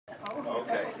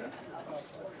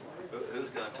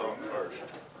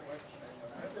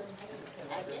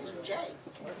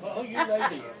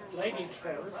you ladies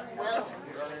first. Well,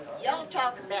 y'all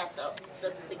talk about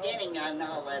the beginning on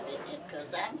all of it,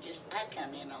 because I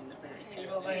come in on the very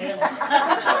tail end.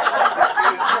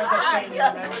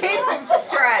 Keep them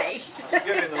straight.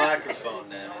 Give him the microphone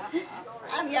now.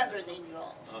 I'm younger than you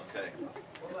all. Okay.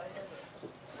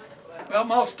 Well,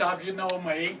 most of you know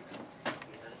me,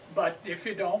 but if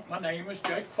you don't, my name is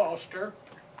Jake Foster.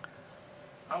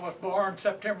 I was born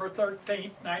September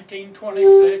 13th,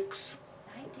 1926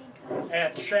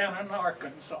 at Shannon,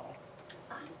 Arkansas.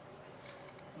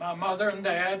 My mother and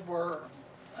dad were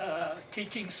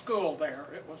teaching school there.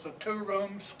 It was a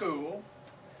two-room school,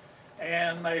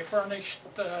 and they furnished,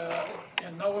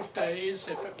 in those days,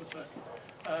 if it was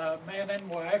a man and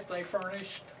wife, they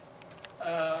furnished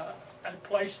a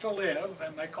place to live,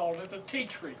 and they called it a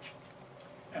teacherage.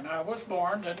 And I was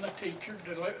born in the teacher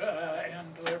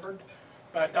and delivered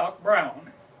by Doc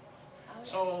Brown.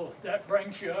 So that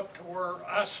brings you up to where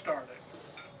I started.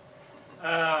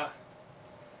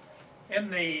 In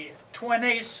the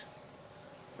 20s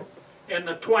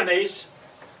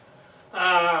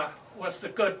was the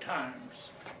good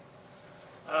times.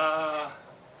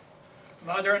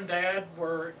 Mother and Dad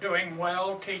were doing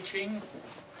well teaching.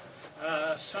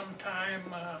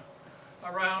 Sometime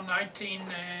around after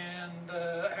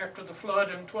the flood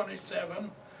in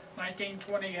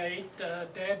 1928,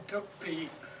 Dad took the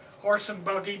horse and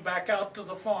buggy back out to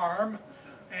the farm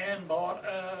and bought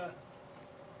a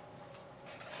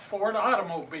Ford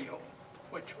automobile,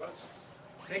 which was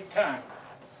big time.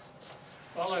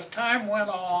 Well, as time went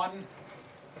on,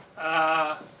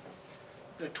 the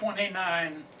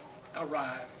 29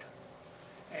 arrived,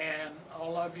 and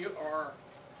all of you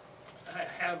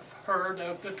have heard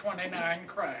of the 29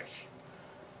 crash.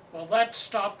 Well, that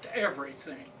stopped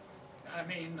everything. I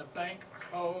mean, the bank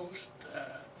closed,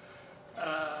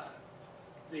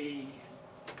 the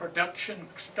production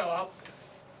stopped,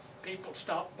 people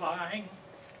stopped buying.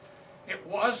 It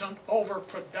wasn't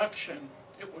overproduction,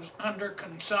 it was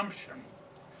underconsumption.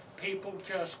 People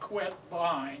just quit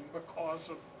buying because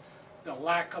of the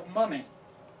lack of money.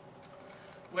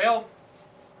 Well,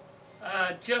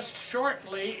 just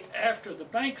shortly after the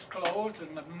banks closed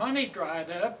and the money dried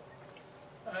up,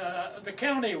 the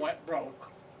county went broke.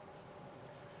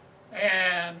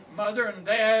 And Mother and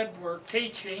Dad were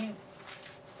teaching,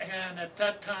 and at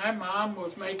that time Mom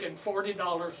was making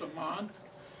 $40 a month,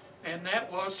 and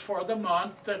that was for the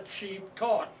month that she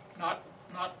taught, not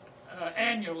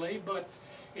annually, but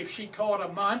if she taught a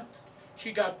month,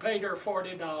 she got paid her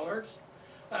 $40.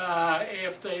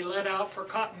 If they let out for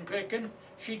cotton picking,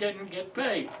 she didn't get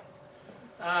paid.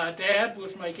 Dad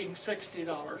was making $60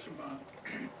 a month.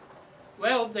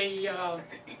 Well,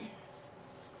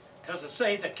 as I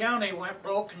say, the county went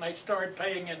broke and they started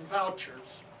paying in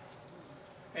vouchers.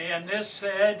 And this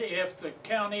said if the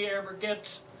county ever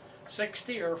gets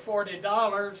 $60 or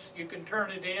 $40, you can turn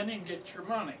it in and get your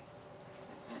money.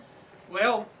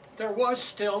 Well, there was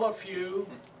still a few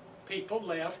people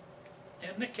left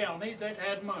in the county that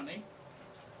had money.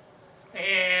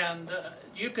 And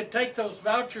you could take those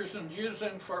vouchers and use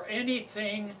them for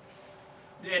anything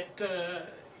that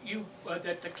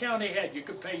that the county had. You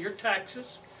could pay your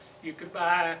taxes, you could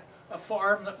buy a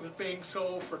farm that was being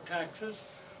sold for taxes,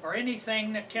 or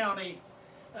anything the county,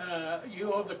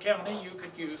 you owe the county, you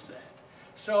could use that.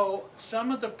 So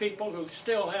some of the people who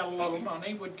still had a little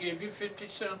money would give you 50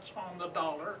 cents on the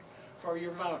dollar for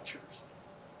your vouchers.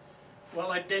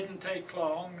 Well, it didn't take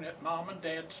long that Mom and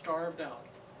Dad starved out.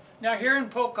 Now here in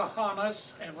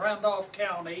Pocahontas and Randolph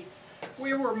County,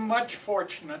 we were much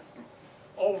fortunate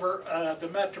over the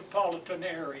metropolitan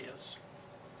areas.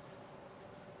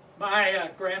 My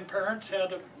grandparents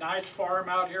had a nice farm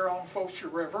out here on Fosha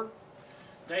River.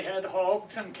 They had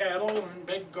hogs and cattle and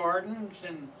big gardens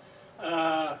and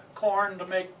corn to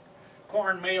make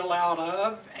cornmeal out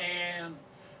of, and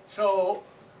so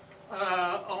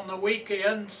on the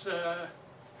weekends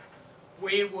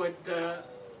we would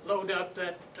load up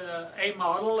that A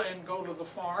model and go to the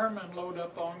farm and load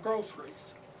up on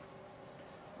groceries.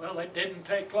 Well, it didn't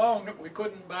take long that we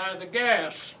couldn't buy the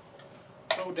gas,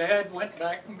 so Dad went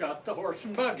back and got the horse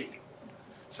and buggy.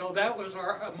 So that was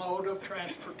our mode of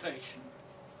transportation.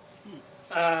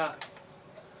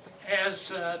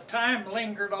 As time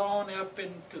lingered on up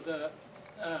into the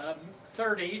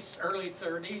 30s, early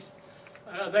 30s,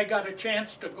 they got a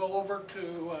chance to go over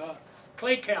to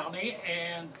Clay County,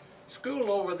 and school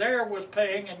over there was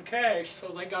paying in cash, so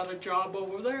they got a job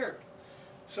over there.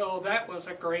 So that was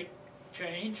a great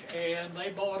change, and they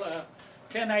bought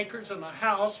 10 acres and a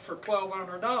house for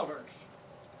 $1,200.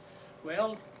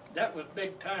 Well, that was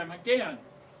big time again.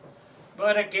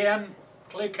 But again,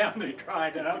 Clay County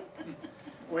dried up.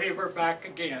 we were back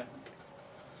again.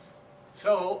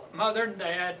 So Mother and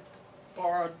Dad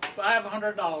borrowed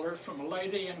 $500 from a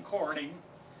lady in Corning,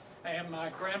 and my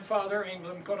grandfather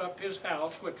England put up his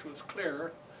house, which was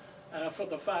clear, for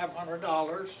the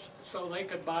 $500 so they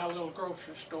could buy a little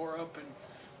grocery store up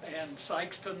in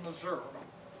Sykeston, Missouri.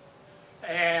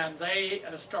 And they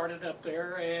started up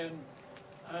there, and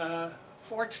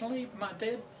fortunately my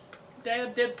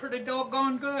dad did pretty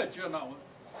doggone good, you know.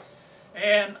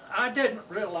 And I didn't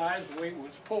realize we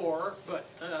was poor, but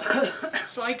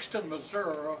Sykeston,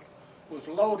 Missouri was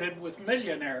loaded with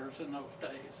millionaires in those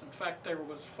days. In fact, there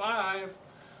was 5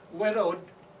 widowed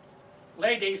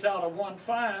ladies out of one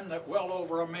farm that well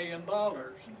over $1 million.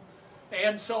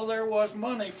 And so there was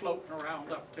money floating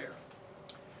around up there.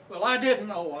 Well, I didn't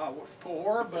know I was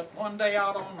poor, but one day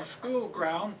out on the school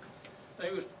ground,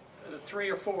 there was 3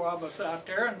 or 4 of us out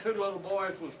there, and 2 little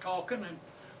boys was talking, and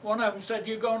one of them said,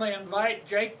 "You going to invite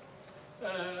Jake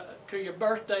to your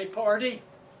birthday party?"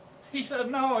 He said,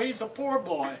 "No, he's a poor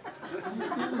boy."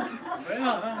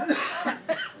 Well, I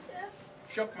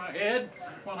shook my head.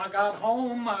 When I got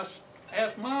home, I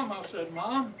asked Mom, I said,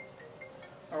 "Mom,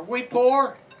 are we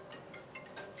poor?"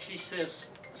 She says,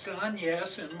 "Son,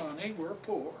 yes, in money we're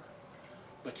poor,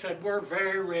 but said we're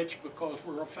very rich because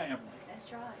we're a family."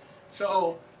 That's right.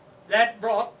 So that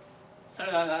brought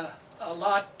a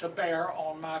lot to bear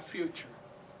on my future.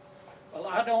 Well,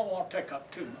 I don't want to take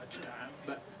up too much time,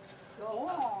 but Go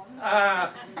on. I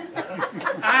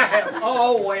have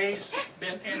always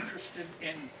been interested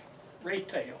in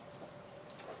retail.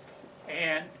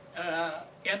 And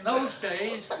in those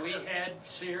days, we had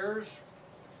Sears,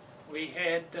 we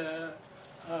had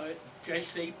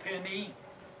J.C. Penney,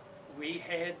 we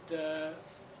had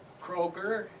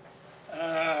Kroger,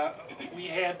 we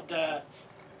had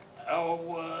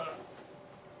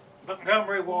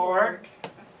Montgomery Ward,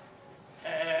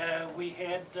 we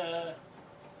had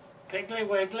Piggly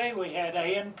Wiggly, we had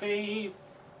A&P,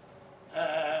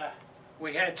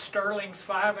 we had Sterling's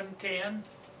 5 and 10,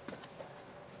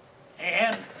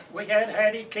 and we had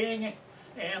Hattie King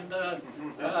and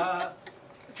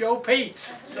Joe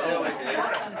Pete's. So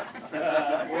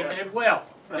we did well,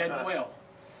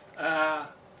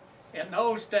 in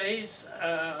those days,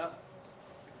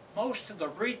 most of the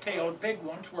retail big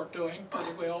ones were doing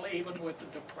pretty well, even with the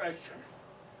Depression.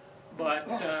 But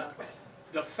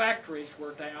the factories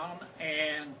were down,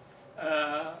 and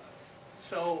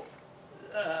so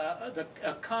the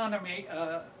economy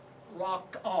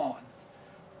rocked on.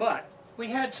 But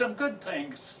we had some good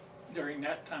things during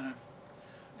that time.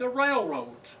 The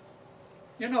railroads.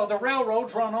 You know, the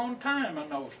railroads run on time in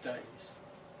those days.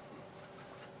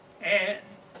 And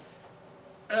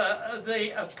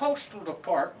the postal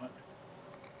department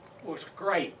was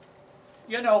great.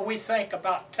 You know, we think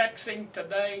about texting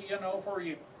today, you know, where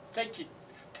you take your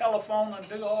telephone and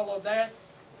do all of that.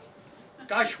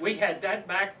 Gosh, we had that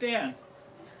back then.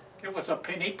 It was a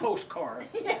penny postcard.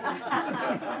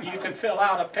 You could fill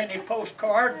out a penny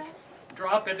postcard,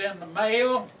 drop it in the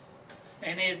mail,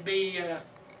 and it'd be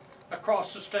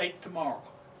across the state tomorrow.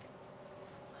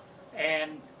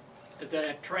 And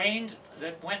the trains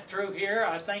that went through here,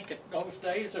 I think in those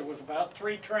days there was about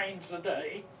 3 trains a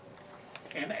day,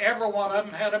 and every one of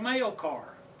them had a mail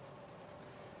car.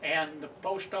 And the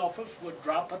post office would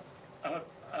drop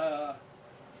a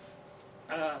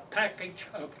package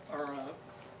of, or a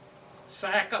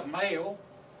sack of mail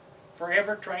for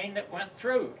every train that went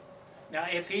through. Now,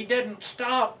 if he didn't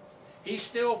stop, he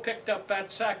still picked up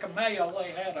that sack of mail.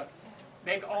 They had a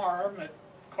big arm that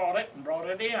caught it and brought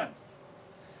it in.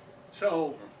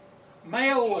 So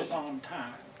mail was on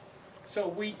time. So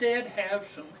we did have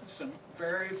some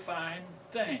very fine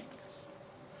things.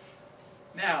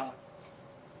 Now,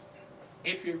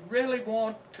 if you really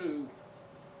want to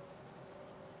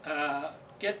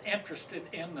get interested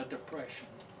in the Depression,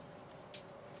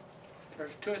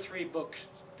 there's 2 or 3 books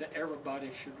that everybody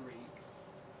should read.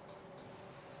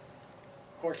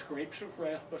 Of course, Grapes of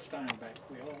Wrath by Steinbeck.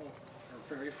 We all are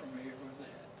very familiar with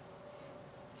that.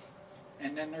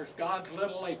 And then there's God's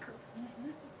Little Acre.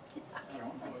 I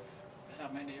don't know how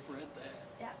many have read that.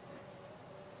 Yeah.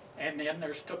 And then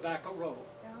there's Tobacco Road.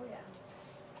 Oh, yeah.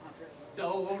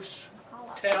 Those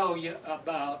tell you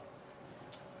about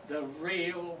the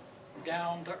real,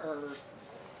 down-to-earth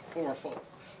poor folks.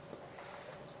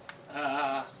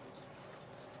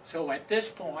 So at this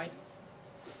point,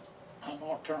 I'm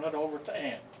going to turn it over to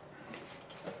Ann.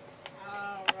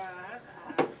 All right.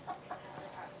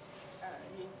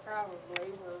 You probably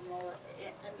were more.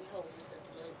 Let me hold this up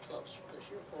a little closer because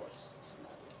your voice is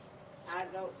not as... I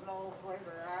don't know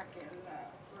whether I can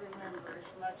remember as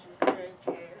much as Jake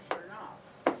has or not.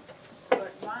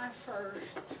 but my first,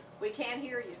 We can't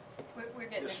hear you. We're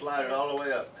getting. Just slide it all the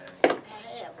way up, man, I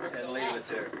have. and leave it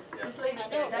there. Yeah. Just leave I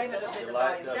it there. know, David but will do the the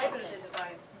light volume. doesn't- David will do the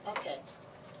volume. Okay.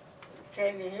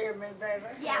 can you hear me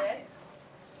better? Yes.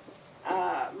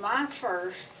 My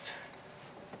first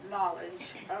knowledge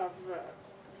of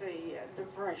the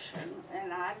Depression,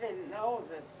 and I didn't know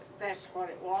that that's what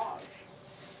it was.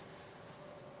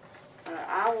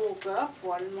 I woke up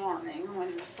one morning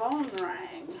when the phone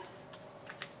rang.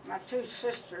 My two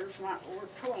sisters were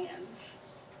twins,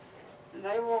 and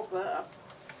they woke up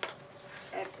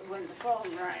when the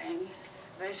phone rang.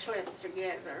 They slept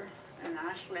together, and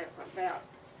I slept about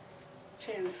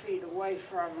 10 feet away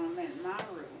from them in my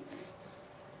room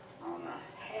on a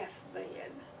half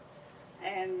bed.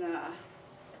 And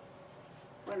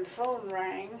when the phone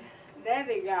rang,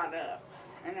 Daddy got up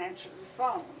and answered the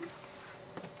phone.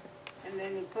 And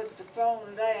then he put the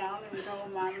phone down and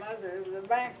told my mother the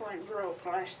bank went broke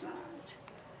last night.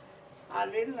 I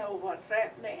didn't know what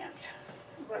that meant,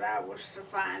 but I was to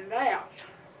find out.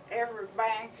 Every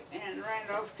bank in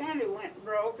Randolph County went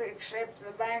broke except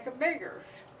the Bank of Biggers.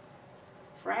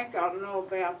 Frank ought to know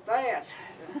about that.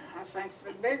 I think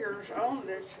the Biggers owned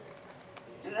it.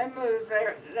 And they moved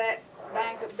that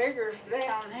Bank of Biggers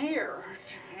down here,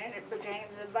 and it became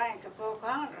the Bank of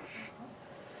Pocahontas.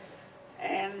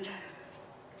 And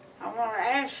I want to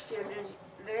ask you,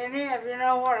 do any of you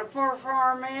know what a poor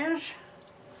farm is?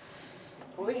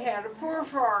 We had a poor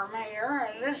farm here,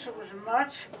 and this was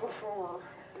much before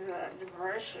the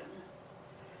Depression.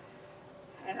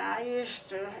 And I used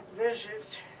to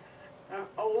visit an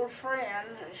old friend.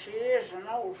 She is an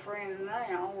old friend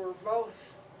now. We're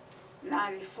both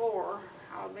 94.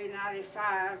 I'll be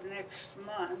 95 next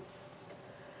month.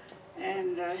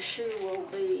 And she's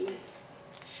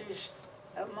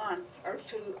a month or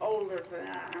two older than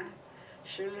I.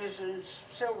 She lives in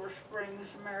Silver Springs,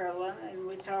 Maryland, and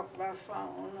we talk by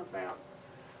phone about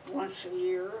once a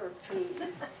year or two.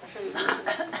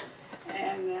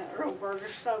 And Roberta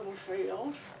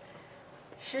Stubblefield,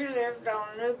 she lived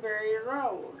on Newberry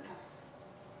Road,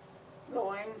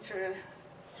 going to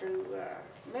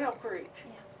Mill Creek.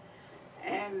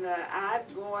 And I'd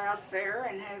go out there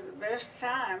and have the best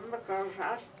time because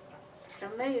to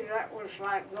me that was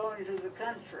like going to the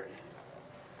country.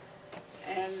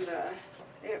 And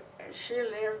she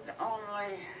lived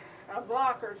only a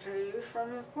block or two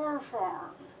from the poor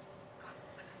farm.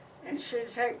 And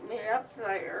she'd take me up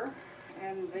there,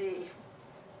 and the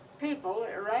people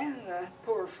that ran the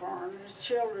poor farm, the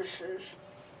Childresses,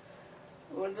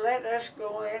 would let us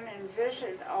go in and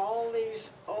visit all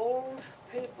these old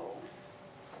people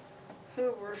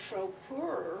who were so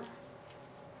poor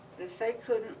that they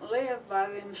couldn't live by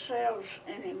themselves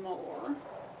anymore.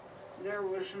 There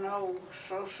was no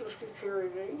Social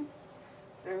Security.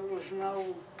 There was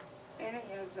no any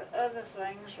of the other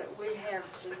things that we have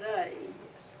today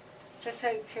to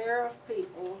take care of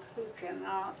people who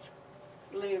cannot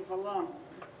live alone.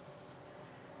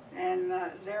 And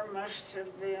there must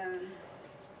have been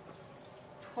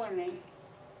 20,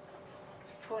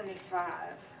 25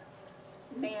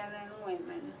 men and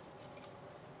women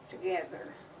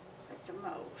together at the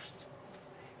most.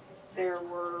 There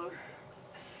were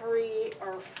 3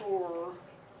 or 4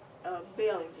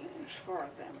 buildings for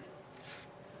them.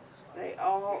 They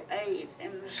all ate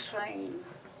in the same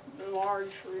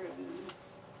large room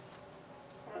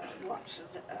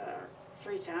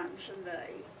 3 times a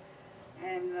day.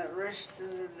 And the rest of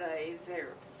the day,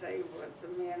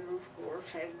 the men, of course,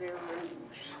 had their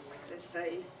rooms that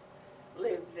they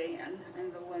lived in,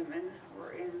 and the women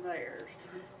were in theirs.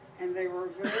 And they were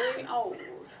very old.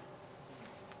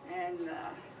 And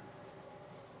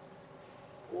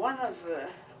one of the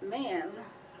men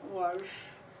was,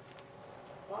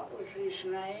 what was his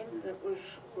name, that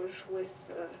was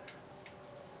with,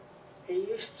 he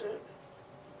used to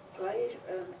play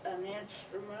an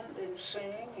instrument and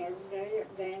sing every day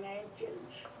at Dan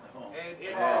Atkins. Ed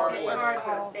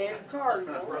Cardinal. Ed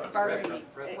Cardinal. Bernie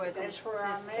was That's his where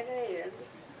I sister. met Ed.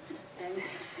 And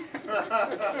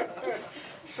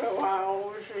so I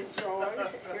always enjoyed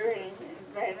hearing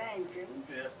Dan Atkins.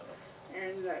 Yeah.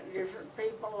 And different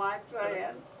people like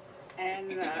that.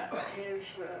 And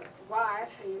his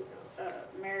wife, he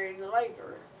married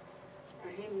later.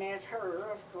 He met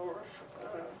her, of course,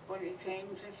 when he came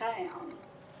to town.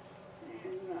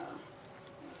 And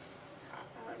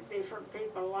different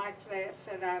people like that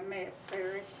I met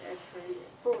there at the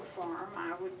poor farm.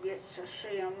 I would get to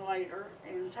see them later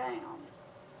in town.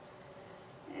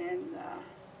 And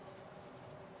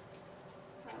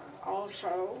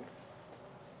also,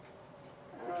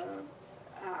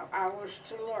 I was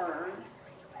to learn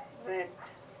that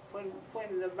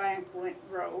when the bank went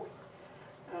broke,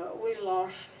 we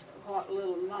lost what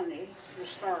little money the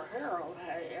Star Herald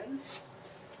had.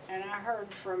 And I heard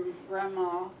from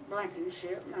Grandma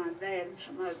Blankenship, my dad's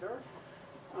mother,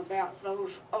 about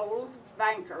those old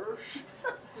bankers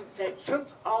that took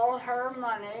all her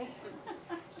money,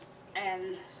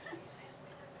 and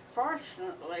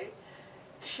fortunately,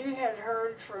 she had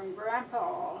heard from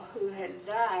Grandpa, who had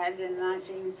died in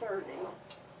 1930,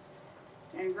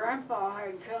 and Grandpa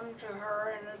had come to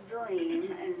her in a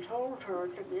dream and told her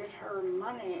to get her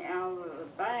money out of the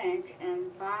bank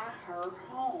and buy her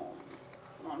home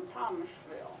on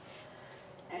Thomasville.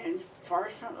 And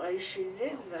fortunately she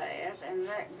did that, and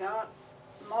that got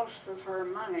most of her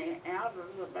money out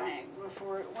of the bank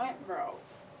before it went broke.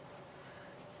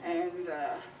 And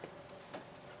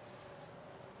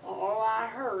all I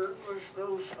heard was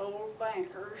those old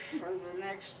bankers for the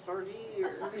next 30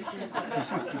 years.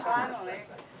 Finally,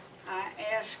 I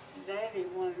asked Daddy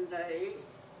one day,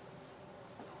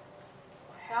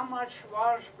 how much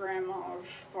was Grandma's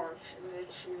fortune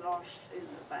that she lost in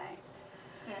the bank?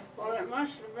 Well, it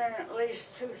must have been at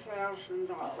least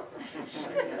 $2,000, she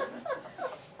said.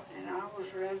 And I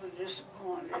was rather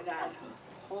disappointed. I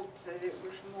hoped that it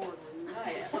was more than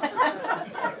that.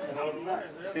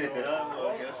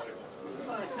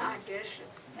 But I guess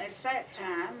at that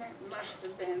time it must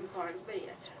have been quite a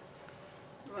bit.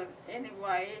 But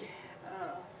anyway,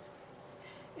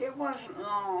 it wasn't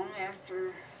long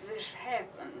after this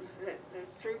happened that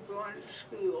through going to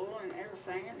school and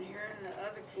everything and hearing the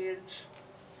other kids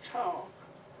talk,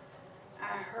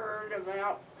 I heard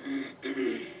about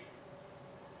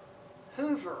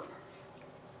Hoover,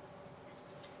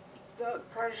 the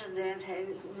president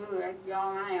who had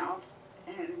gone out,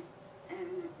 and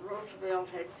Roosevelt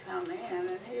had come in,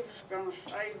 and he was going to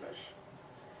save us.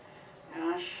 And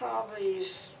I saw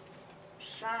these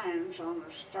signs on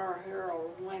the Star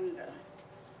Herald window,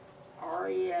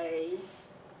 REA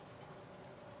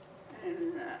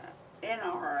and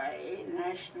NRA,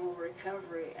 National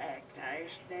Recovery Act. I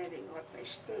asked Daddy what they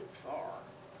stood for.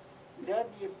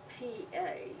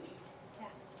 WPA,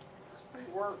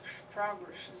 Works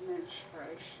Progress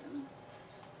Administration,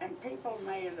 and people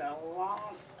made a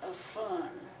lot of fun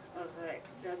of that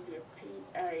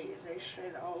WPA. They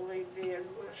said all they did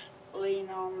was lean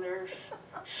on their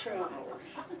shovels.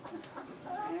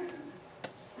 And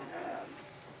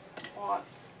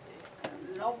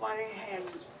nobody had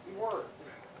work,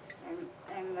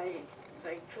 and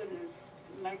they couldn't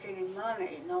make any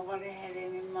money. Nobody had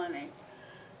any money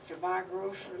to buy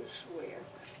groceries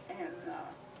with, and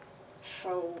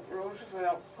so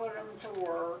Roosevelt put them to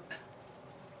work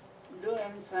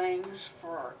doing things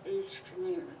for each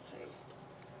community,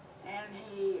 and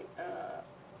he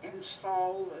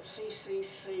installed the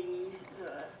CCC,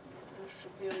 the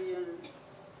Civilian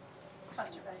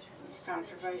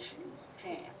Conservation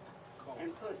Camp,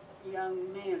 and put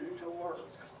young men to work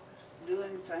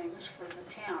doing things for the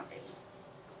county.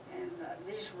 And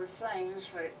these were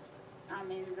things that, I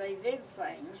mean, they did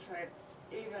things that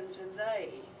even today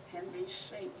can be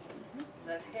seen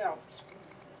that helped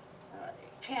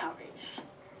counties.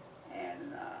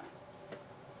 And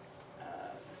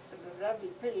the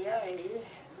WPA,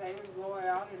 they would go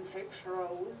out and fix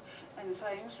roads and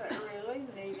things that really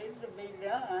needed to be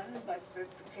done, but that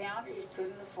the counties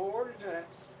couldn't afford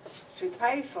to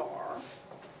pay for.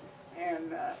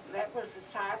 And that was the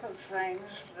type of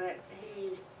things that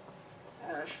he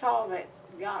saw that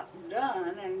got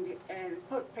done and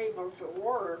put people to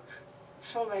work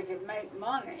so they could make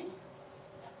money.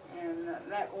 And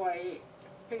that way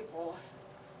people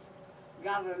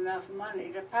got enough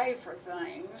money to pay for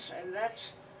things, and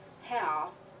that's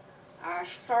how I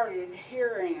started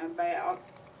hearing about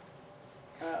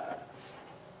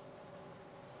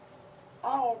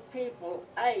all people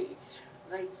ate,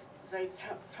 they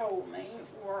told me,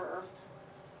 were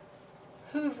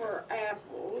Hoover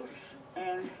apples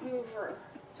and Hoover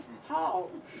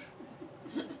hogs.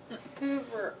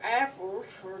 Hoover apples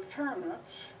were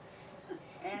turnips,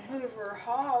 and Hoover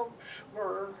hogs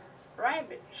were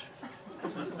rabbits.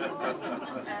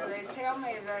 And they tell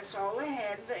me that's all they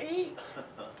had to eat.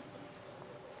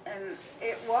 And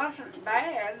it wasn't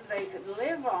bad, they could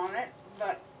live on it,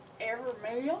 but every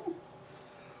meal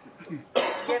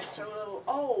gets a little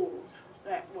old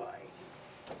that way.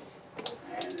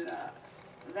 And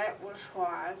that was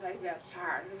why they got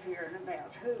tired of hearing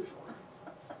about Hoover.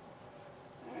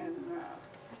 And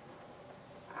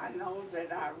I know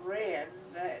that I read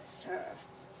that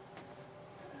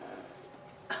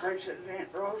President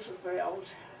Roosevelt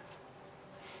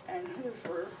and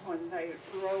Hoover, when they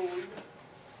rode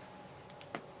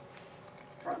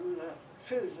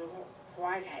to the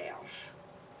White House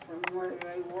from where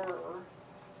they were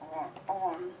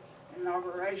on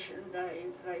Inauguration Day.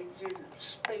 They didn't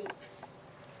speak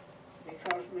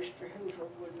because Mr. Hoover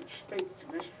wouldn't speak to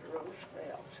Mr.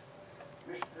 Roosevelt.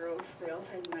 Mr. Roosevelt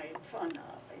had made fun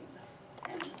of him,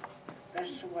 and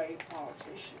that's the way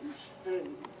politicians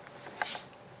do.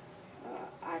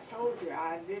 I told you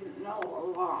I didn't know a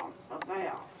lot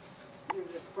about the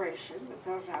Depression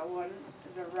because I wasn't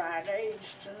the right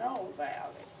age to know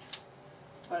about it.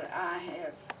 But I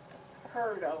have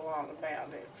heard a lot about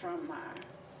it from my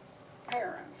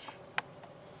parents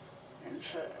and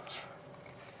such.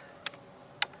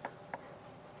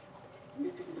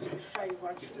 You can just say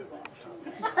what you want on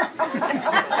that.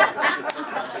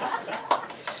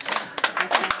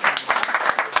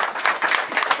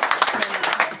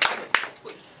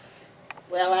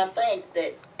 Well, I think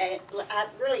that, I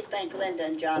really think Linda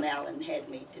and John Allen had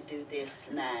me to do this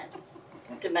tonight,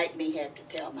 to make me have to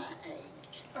tell my age.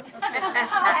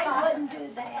 I wouldn't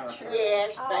do that, sure.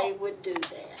 Yes, they would do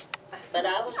that. But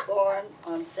I was born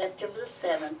on September the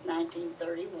 7th,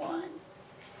 1931,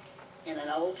 in an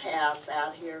old house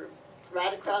out here,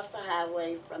 right across the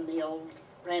highway from the old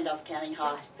Randolph County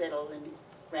Hospital and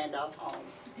Randolph home.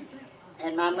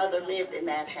 And my mother lived in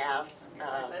that house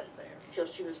till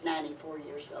she was 94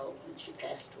 years old when she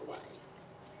passed away.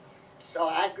 So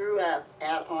I grew up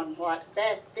out on what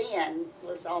back then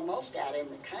was almost out in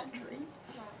the country.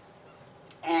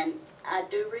 And I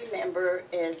do remember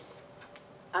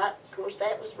of course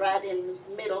that was right in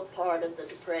the middle part of the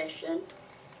Depression.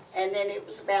 And then it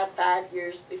was about 5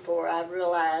 years before I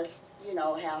realized, you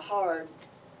know, how hard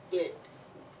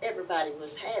everybody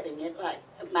was having it, like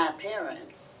my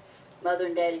parents. Mother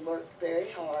and Daddy worked very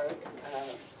hard.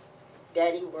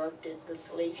 Daddy worked at the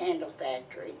Salee Handle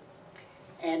factory,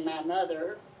 and my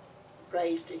mother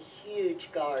raised a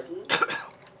huge garden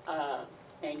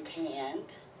and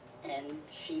canned, and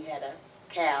she had a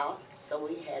cow, so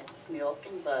we had milk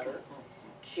and butter.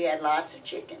 She had lots of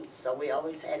chickens, so we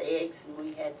always had eggs, and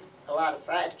we had a lot of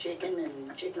fried chicken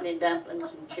and chicken and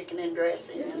dumplings and chicken and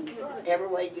dressing and every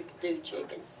way you could do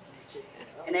chicken.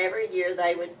 And every year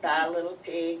they would buy a little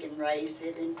pig and raise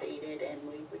it and feed it, and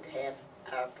we would have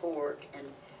our pork,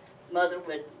 and Mother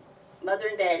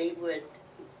and Daddy would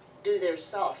do their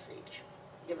sausage.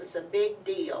 It was a big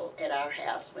deal at our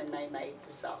house when they made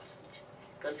the sausage,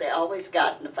 because they always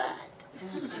got in a fight.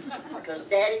 Because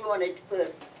Daddy wanted to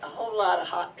put a whole lot of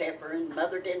hot pepper, and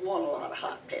Mother didn't want a lot of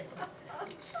hot pepper.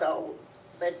 So,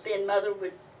 but then Mother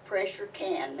would pressure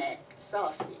can that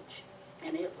sausage,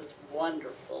 and it was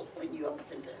wonderful when you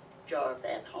opened a jar of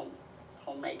that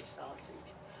homemade sausage.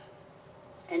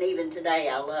 And even today,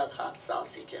 I love hot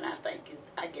sausage, and I think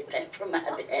I get that from my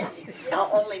daddy. I'll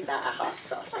only buy hot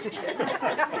sausage.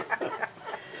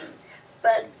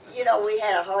 But, you know, we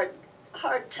had a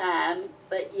hard time,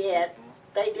 but yet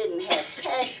they didn't have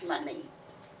cash money.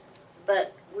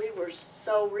 But we were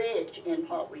so rich in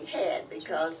what we had,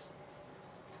 because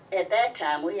at that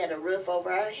time we had a roof over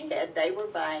our head. They were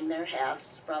buying their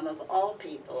house from, of all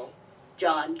people,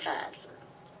 John Kaiser.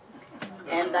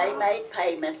 And they made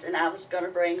payments, and I was going to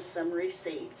bring some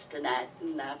receipts tonight,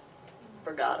 and I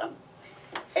forgot them.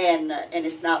 And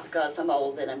it's not because I'm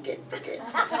old that I'm getting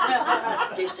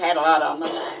forgetful. Just had a lot on my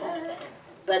mind.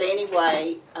 But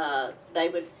anyway, they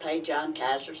would pay John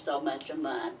Kaiser so much a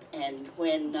month. And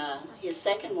when his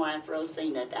second wife,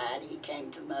 Rosina, died, he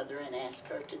came to Mother and asked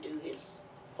her to do his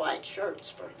white shirts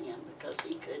for him because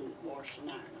he couldn't wash and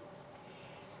iron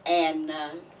them. And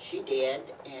she did,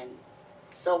 and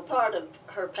so part of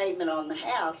her payment on the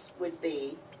house would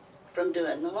be from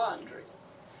doing the laundry.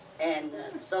 And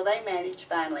so they managed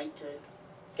finally to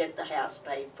get the house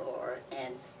paid for,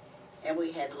 and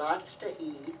we had lots to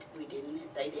eat.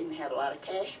 They didn't have a lot of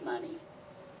cash money,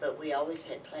 but we always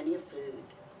had plenty of food.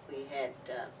 We had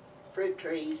fruit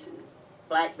trees and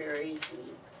blackberries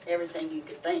and everything you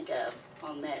could think of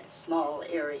on that small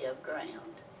area of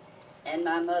ground. And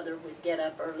my mother would get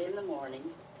up early in the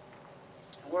morning,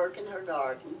 work in her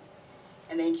garden,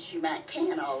 and then she might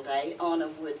can all day on a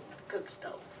wood cook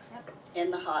stove in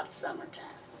the hot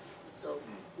summertime. So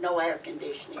no air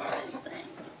conditioning or anything.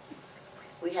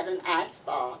 We had an ice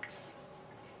box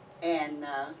and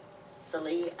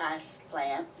Salee ice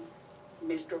plant.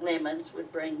 Mr. Lemons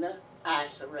would bring the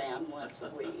ice around once a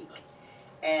week.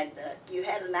 And you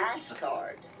had an ice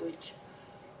card, which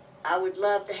I would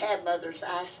love to have Mother's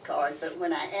ice card, but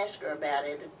when I asked her about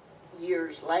it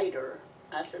years later,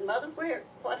 I said, Mother,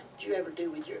 what did you ever do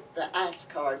with the ice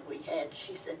card we had?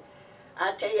 She said,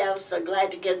 I tell you, I was so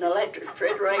glad to get an electric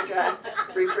refrigerator.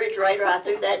 I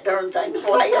threw that darn thing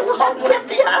away along with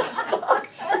the ice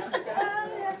box.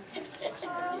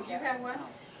 You have one?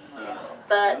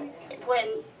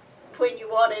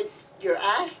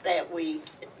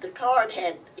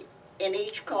 had, in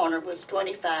each corner was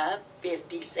 25,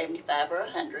 50, 75, or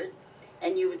 100,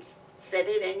 and you would set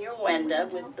it in your window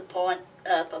with the point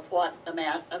up of what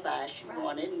amount of ice you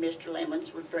wanted, and Mr.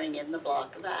 Lemons would bring in the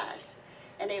block of ice,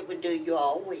 and it would do you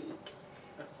all week.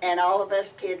 And all of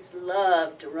us kids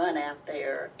loved to run out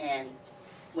there, and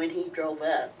when he drove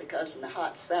up, because in the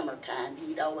hot summertime,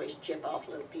 he'd always chip off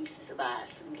little pieces of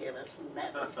ice and give us, and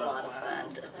that was a lot of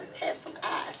fun to have some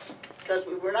ice, because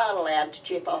we were not allowed to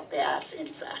chip off the ice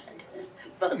inside.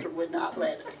 Mother would not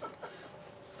let us.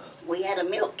 We had a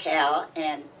milk cow,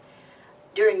 and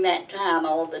during that time,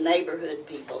 all the neighborhood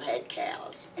people had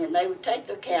cows, and they would take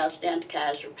their cows down to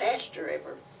Kaiser pasture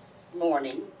every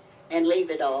morning and leave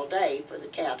it all day for the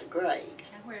cow to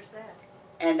graze. And where's that?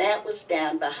 And that was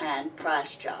down behind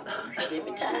Price Chopper. Give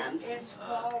me time. It's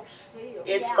Ball's Field.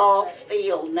 It's Yeah. Ball's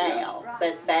Field now, Right.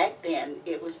 but back then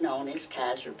it was known as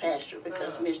Kaiser pasture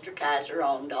because Mr. Kaiser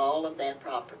owned all of that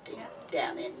property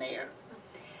down in there.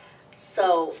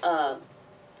 So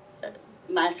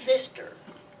my sister,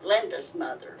 Linda's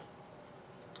mother,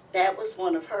 that was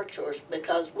one of her chores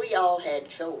because we all had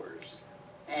chores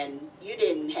and you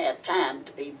didn't have time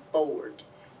to be bored.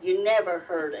 You never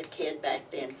heard a kid back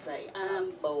then say,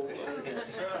 "I'm bored."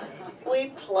 We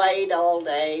played all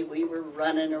day. We were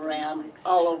running around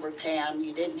all over town.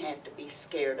 You didn't have to be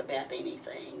scared about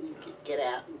anything. You could get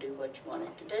out and do what you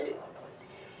wanted to do.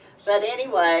 But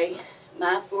anyway,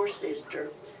 my poor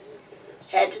sister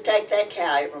had to take that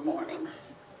cow every morning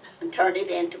and turn it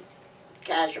into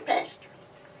Kaiser pasture.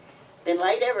 Then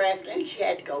late every afternoon she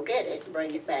had to go get it and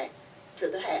bring it back to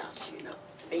the house, you know,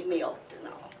 to be milked and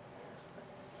all.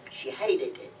 She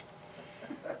hated it.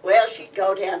 Well, she'd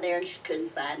go down there and she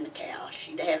couldn't find the cow.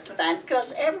 She'd have to find,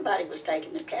 because everybody was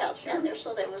taking their cows down there,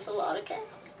 so there was a lot of cows.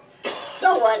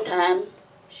 So one time,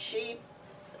 she,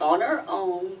 on her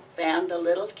own, found a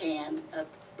little can of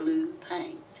blue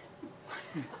paint.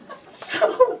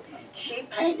 So she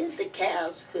painted the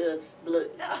cow's hooves blue.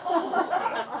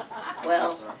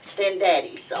 Well, then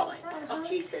Daddy saw it.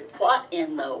 He said, "What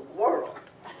in the world?"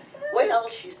 Well,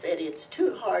 she said, "It's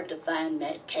too hard to find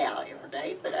that cow every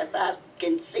day, but if I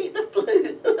can see the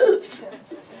blue hooves."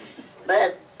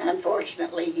 But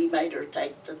unfortunately, he made her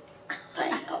take the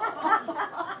paint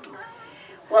off.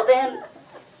 Well, then,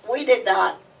 we did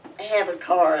not have a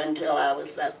car until I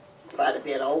was quite a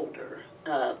bit older.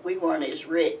 We weren't as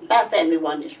rich. My family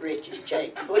wasn't as rich as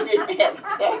Jake's. We didn't have a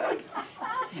car.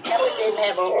 And we didn't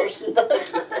have a horse and buggy.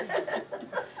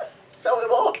 So we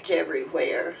walked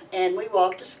everywhere, and we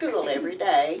walked to school every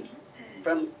day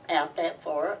from out that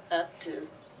far up to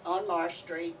on Marsh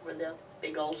Street where the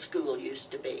big old school used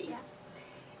to be.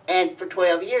 And for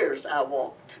 12 years I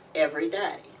walked every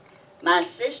day. My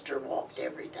sister walked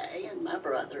every day and my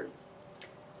brother.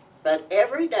 But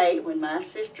every day when my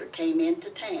sister came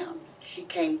into town, she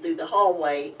came through the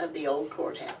hallway of the old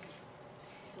courthouse.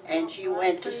 And she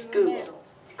went to school.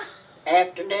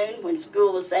 Afternoon, when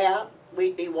school was out,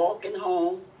 we'd be walking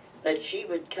home, but she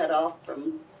would cut off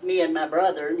from me and my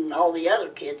brother and all the other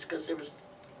kids, because there was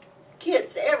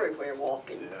kids everywhere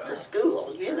walking to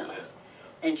school, you know.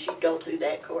 And she'd go through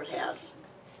that courthouse.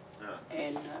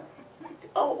 And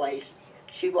always,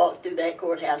 she walked through that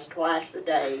courthouse twice a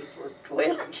day for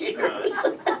 12 years.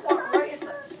 What reason?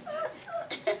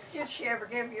 Did she ever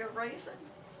give you a reason?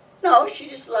 No, she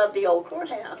just loved the old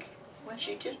courthouse.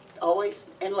 She just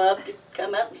always, and loved to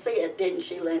come up and see it, didn't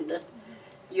she, Linda?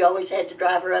 You always had to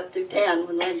drive her up through town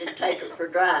when Linda would take her for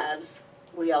drives.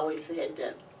 We always had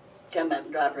to come up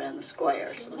and drive around the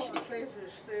square so she could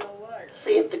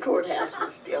see if the courthouse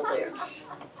was still there.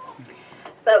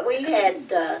 But we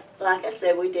had, like I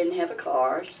said, we didn't have a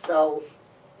car, so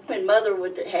when Mother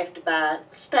would have to buy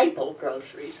staple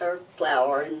groceries, her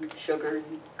flour and sugar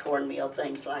and cornmeal,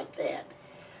 things like that,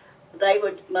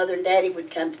 Mother and Daddy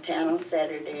would come to town on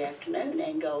Saturday afternoon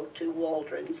and go to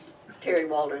Terry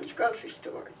Waldron's grocery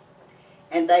store.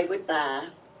 And they would buy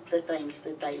the things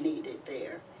that they needed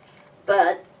there.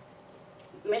 But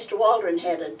Mr. Waldron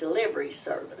had a delivery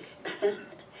service.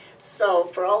 So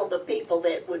for all the people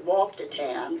that would walk to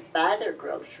town, buy their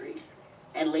groceries,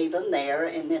 and leave them there,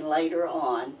 and then later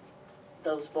on,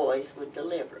 those boys would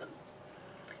deliver them.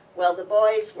 Well, the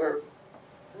boys were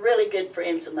really good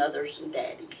friends of Mother's and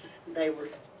Daddy's. They were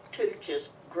two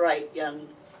just great young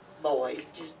boys,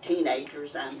 just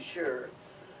teenagers, I'm sure.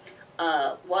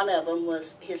 One of them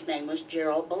his name was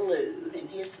Gerald Ballou, and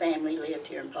his family lived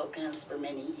here in Pocahontas for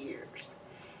many years.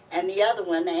 And the other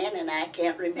one, Ann, and I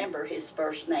can't remember his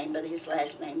first name, but his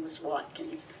last name was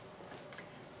Watkins.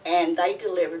 And they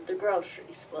delivered the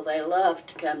groceries. Well, they loved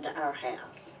to come to our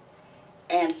house.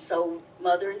 And so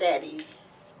Mother and Daddy's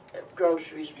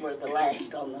groceries were the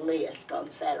last on the list on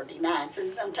Saturday nights,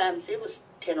 and sometimes it was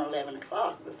 10 or 11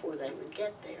 o'clock before they would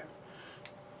get there.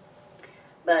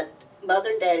 But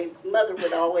Mother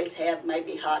would always have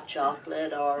maybe hot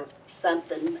chocolate or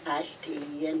something, iced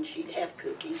tea, and she'd have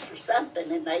cookies or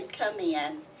something, and they'd come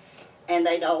in, and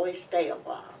they'd always stay a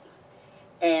while.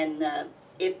 And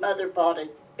if Mother bought a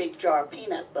big jar of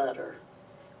peanut butter,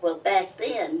 well, back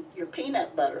then, your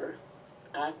peanut butter,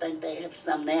 I think they have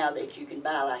some now that you can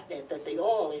buy like that the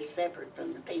oil is separate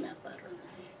from the peanut butter.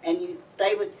 And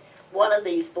one of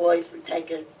these boys would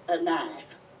take a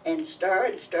knife and stir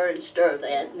and stir and stir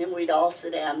that, and then we'd all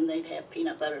sit down and they'd have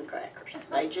peanut butter and crackers.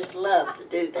 They just loved to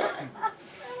do that.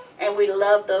 And we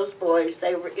loved those boys.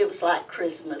 It was like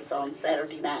Christmas on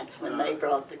Saturday nights when they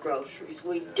brought the groceries.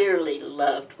 We dearly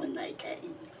loved when they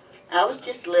came. I was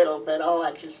just little, but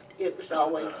it was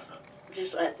always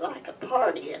just like a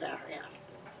party at our house.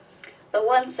 But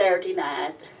one Saturday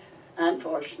night,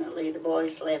 unfortunately, the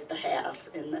boys left the house,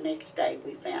 and the next day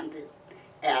we found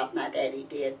out, my daddy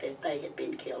did, that they had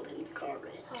been killed in a car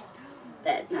wreck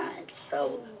that night.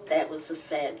 So that was a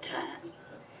sad time.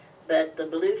 But the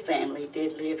Blue family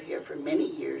did live here for many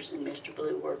years, and Mr.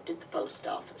 Blue worked at the post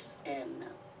office, and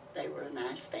they were a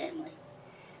nice family.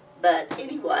 But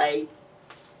anyway,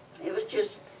 it was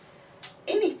just,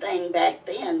 anything back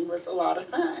then was a lot of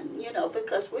fun,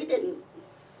 because we didn't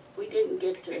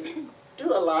get to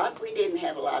do a lot. We didn't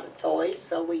have a lot of toys,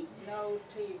 so No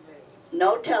TV.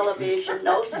 no television,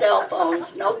 no cell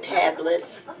phones, no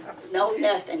tablets, no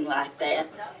nothing like that.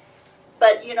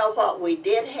 But you know what we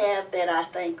did have that I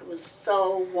think was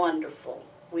so wonderful?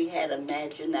 We had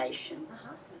imagination.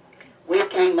 We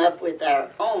came up with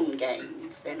our own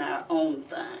games and our own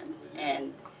fun.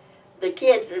 And the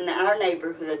kids in our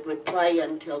neighborhood would play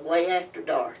until way after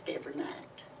dark every night.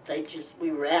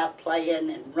 We were out playing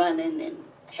and running and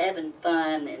having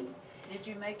fun. And did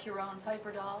you make your own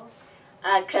paper dolls?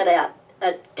 I cut out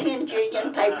 10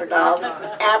 jillion paper dolls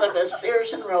out of a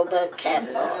Sears and Roebuck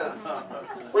catalog.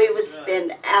 We would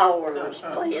spend hours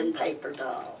playing paper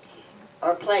dolls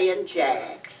or playing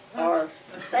jacks or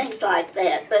things like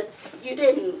that. But we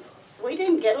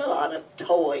didn't get a lot of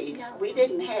toys. We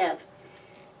didn't have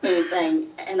anything,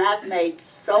 and I've made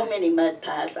so many mud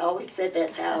pies. I always said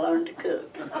that's how I learned to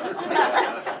cook.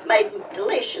 Made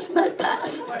delicious mud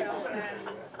pies. Well, and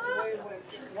we would,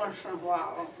 once in a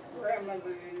while,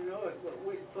 grandmother didn't know it, but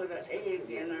we'd put an egg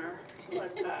in our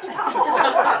mud pie.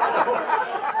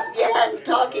 Yeah, and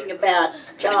talking about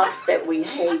jobs that we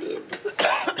hated.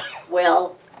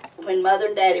 Well, when Mother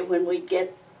and Daddy, when we'd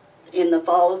get in the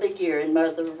fall of the year and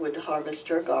Mother would harvest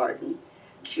her garden,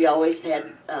 she always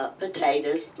had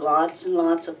potatoes, lots and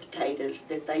lots of potatoes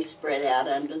that they spread out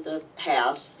under the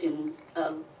house in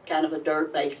kind of a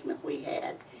dirt basement we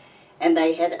had. And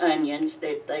they had onions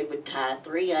that they would tie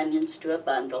 3 onions to a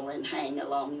bundle and hang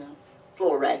along the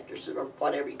floor rafters or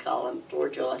whatever you call them, floor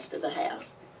joists of the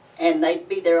house. And they'd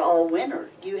be there all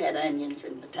winter. You had onions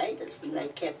and potatoes, and they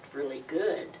kept really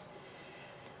good.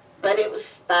 But it was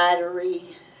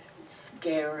spidery,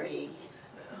 scary,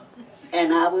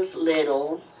 and I was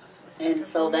little, and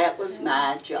so that was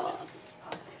my job.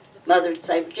 Mother would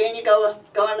say, Virginia, go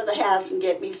into the house and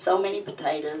get me so many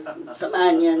potatoes and some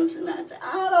onions, and I'd say,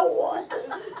 I don't want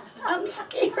to. I'm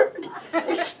scared.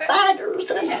 There's spiders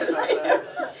under there.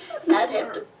 And I'd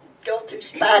have to go through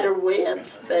spider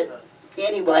webs, but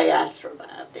anyway, I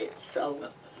survived it. So,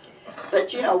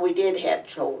 but we did have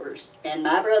chores, and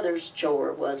my brother's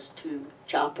chore was to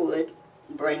chop wood,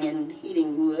 bring in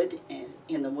heating wood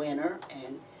in the winter,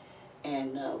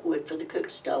 and wood for the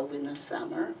cook stove in the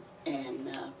summer,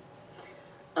 and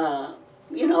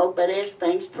but as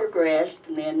things progressed,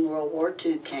 and then World War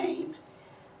II came,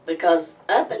 because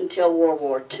up until World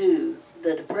War II,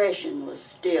 the Depression was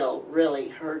still really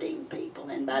hurting people,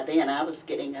 and by then I was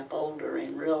getting up older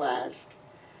and realized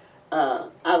I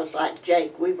was like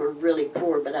Jake, we were really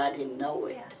poor, but I didn't know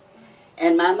it.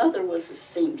 And my mother was a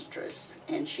seamstress,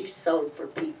 and she sewed for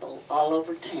people all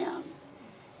over town.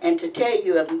 And to tell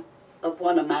you of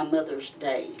one of my mother's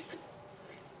days,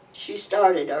 she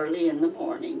started early in the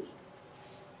morning,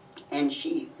 and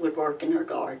she would work in her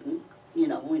garden,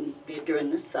 during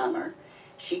the summer.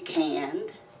 She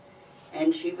canned,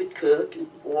 and she would cook and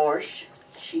wash.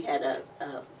 She had a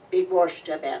big wash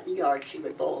tub out in the yard she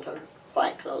would boil her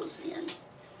white clothes in.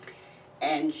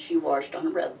 And she washed on a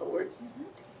rub board.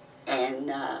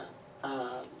 And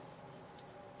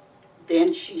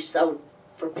then she sewed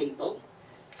for people.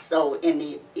 So in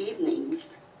the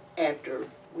evenings, after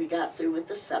we got through with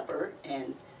the supper,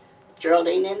 and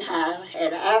Geraldine and I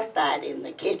had our fight in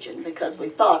the kitchen because we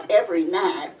fought every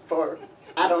night for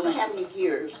I don't know how many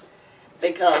years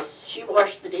because she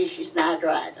washed the dishes and I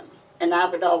dried them. And I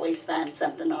would always find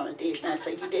something on a dish, and I'd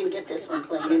say, you didn't get this one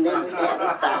clean, and then we'd have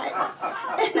a fight.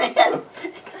 And then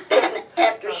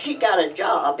after she got a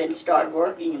job and started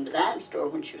working in the dime store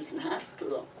when she was in high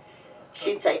school,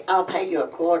 she'd say, I'll pay you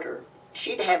 $25.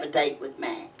 She'd have a date with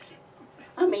Max.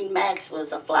 I mean, Max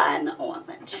was a fly in the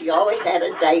ointment. She always had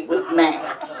a date with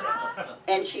Max.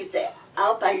 And she said,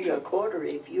 I'll pay you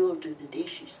 $25 if you'll do the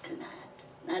dishes tonight.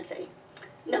 And I'd say,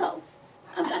 no,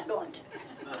 I'm not going to.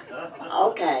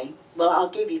 Okay, well, I'll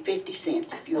give you 50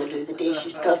 cents if you'll do the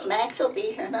dishes, because Max will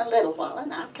be here in a little while,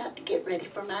 and I've got to get ready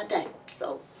for my date.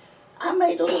 So I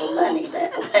made a little money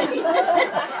that way,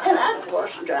 and I'd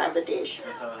wash and dry the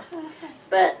dishes.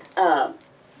 But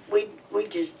we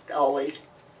just always,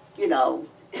 you know,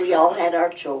 we all had our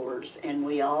chores, and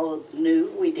we all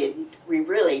knew we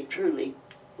really, truly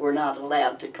were not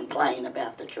allowed to complain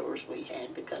about the chores we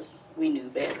had, because we knew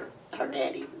better. Our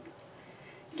daddy would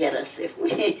get us if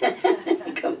we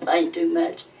complained too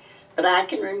much. But I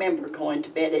can remember going to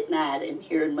bed at night and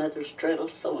hearing Mother's treadle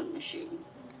sewing machine,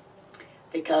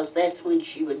 because that's when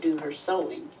she would do her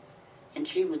sewing, and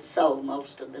she would sew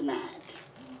most of the night.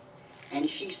 And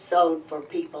she sewed for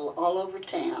people all over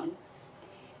town,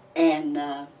 and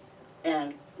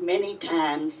many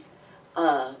times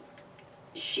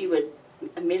she would,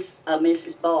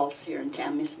 Mrs. Balls here in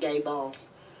town, Miss Gay Balls,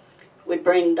 would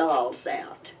bring dolls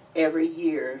out every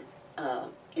year.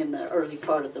 In the early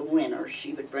part of the winter,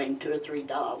 she would bring 2 or 3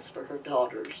 dolls for her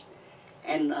daughters,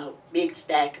 and a big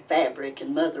stack of fabric,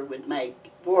 and Mother would make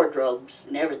wardrobes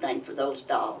and everything for those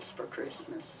dolls for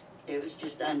Christmas. It was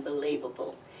just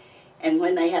unbelievable. And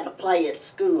when they had a play at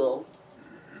school,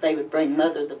 they would bring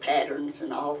Mother the patterns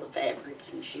and all the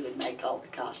fabrics, and she would make all the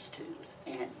costumes.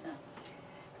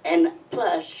 And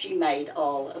plus, she made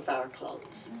all of our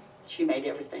clothes. She made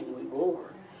everything we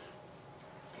wore.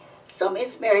 So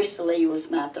Miss Mary Salee was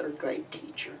my 3rd grade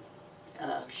teacher.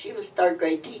 She was 3rd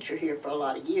grade teacher here for a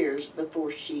lot of years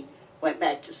before she went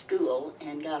back to school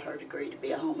and got her degree to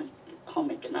be a home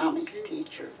economics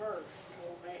teacher.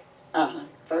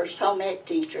 First home ec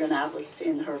teacher, and I was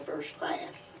in her first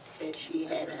class that she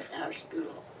had at our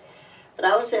school. But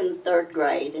I was in the 3rd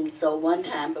grade, and so one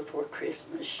time before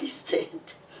Christmas she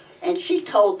said, and she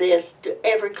told this to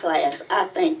every class I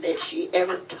think that she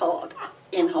ever taught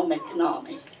in home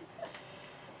economics.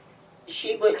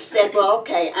 She said, well,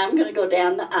 okay, I'm going to go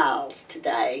down the aisles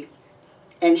today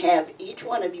and have each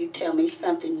one of you tell me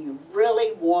something you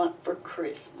really want for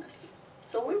Christmas.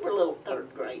 So we were little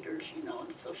 3rd graders, you know,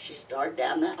 and so she started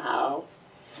down the aisle.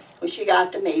 When she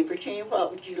got to me, Virginia,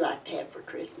 what would you like to have for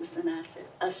Christmas? And I said,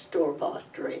 a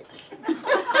store-bought dress.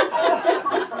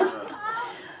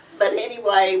 But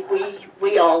anyway,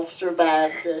 we all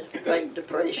survived the Great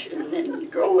Depression and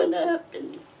growing up,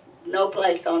 and no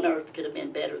place on earth could have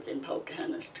been better than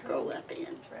Pocahontas to grow up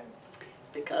in,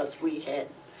 because we had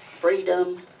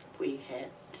freedom, we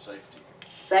had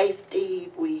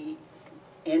safety, we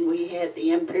had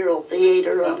the Imperial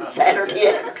Theater on Saturday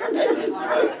afternoons.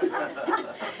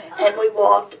 And we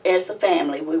walked, as a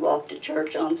family, we walked to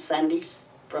church on Sundays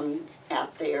from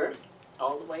out there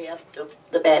all the way up to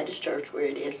the Baptist church where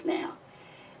it is now.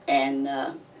 And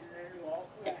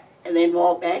then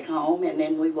walked back home, and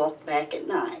then we walked back at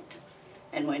night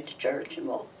and went to church and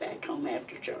walked back home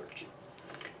after church.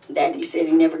 Daddy said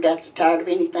he never got so tired of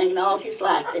anything in all his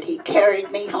life that he carried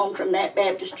me home from that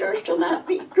Baptist church till my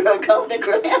feet drug on the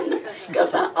ground,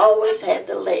 because I always had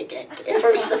the leg ache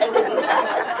every Sunday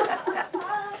night.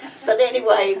 But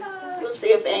anyway, we'll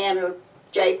see if Ann or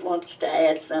Jake wants to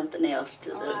add something else to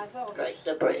the Great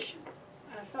Depression.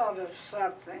 I thought of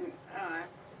something.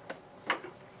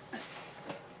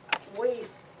 We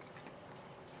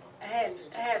had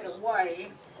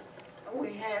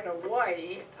a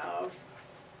way of,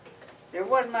 there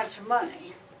wasn't much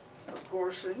money, of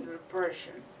course, in the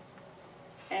Depression.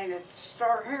 And at the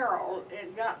Star Herald,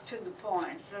 it got to the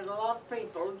point that a lot of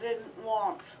people didn't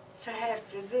want to have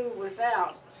to do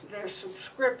without their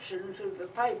subscription to the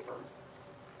paper.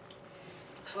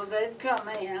 So they'd come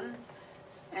in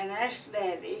and ask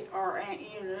Daddy or Aunt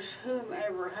Eunice,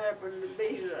 whomever happened to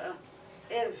be the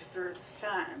editor at the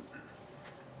time,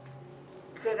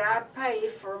 could I pay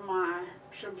for my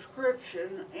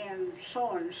subscription in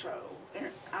so-and-so?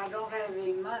 And I don't have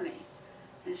any money.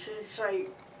 And she'd say,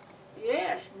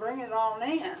 yes, bring it on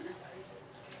in.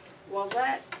 Well,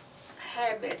 that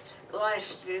habit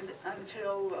lasted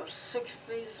until the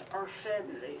 60s or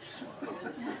 70s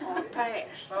or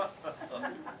past.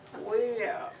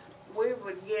 We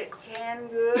would get canned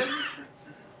goods,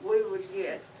 we would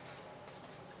get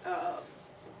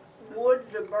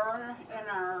wood to burn in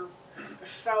our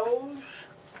stoves,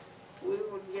 we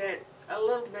would get a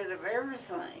little bit of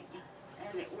everything,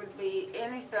 and it would be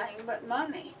anything but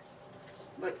money.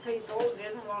 But people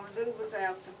didn't want to do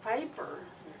without the paper,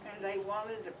 and they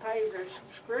wanted to pay their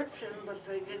subscription, but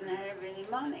they didn't have any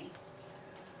money.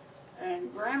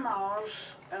 And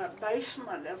Grandma's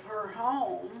basement of her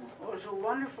home was a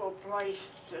wonderful place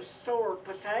to store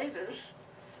potatoes,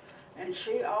 and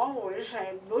she always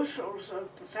had bushels of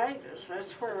potatoes.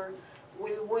 That's where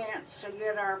we went to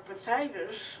get our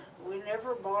potatoes. We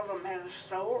never bought them at a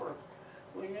store.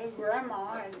 We knew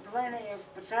Grandma had plenty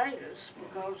of potatoes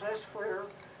because that's where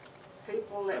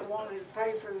people that wanted to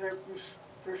pay for their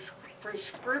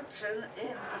prescription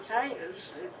in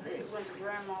potatoes, it went to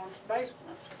Grandma's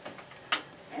basement.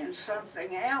 And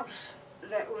something else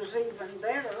that was even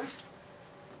better,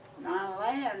 my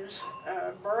lands,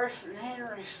 Burris and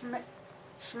Henry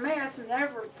Smith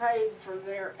never paid for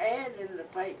their ad in the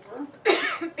paper.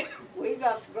 We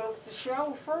got to go to the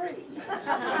show free. All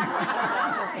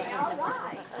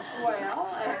right. Well,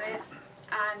 and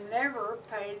I never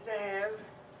paid to have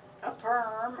a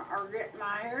perm or get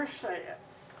my hair set.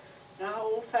 The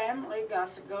whole family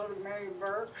got to go to Mary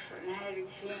Burke's and Hattie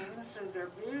King's and their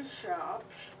beauty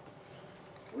shops.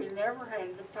 We never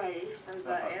had to pay for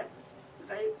that.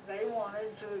 They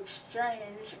wanted to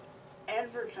exchange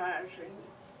advertising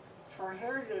for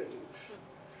hairdos.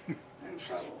 And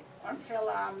so until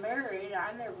I married,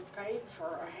 I never paid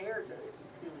for a hairdo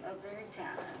of any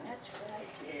kind. That's right.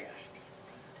 Yes.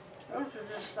 Those are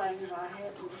just things I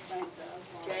happen to think of.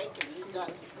 Jake, have you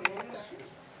got some more things?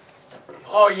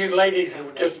 Oh, you ladies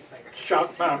have just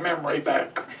shot my memory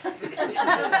back.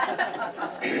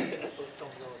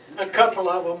 A couple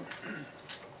of them.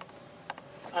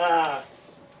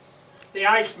 The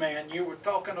Iceman you were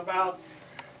talking about.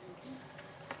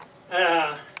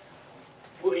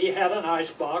 We had an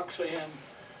ice box, and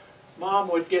Mom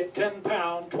would get 10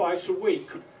 pound twice a week.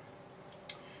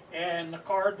 And the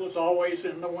card was always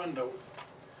in the window.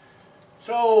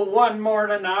 So one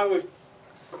morning I was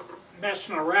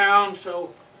messing around,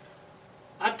 so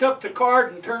I took the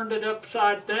card and turned it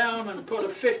upside down and put a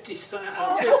 50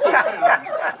 pound.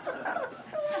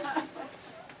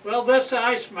 Well, this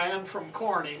Iceman from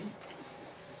Corning,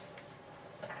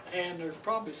 and there's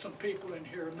probably some people in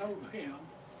here know him,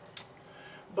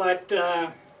 but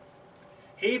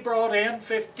he brought in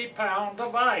 50 pounds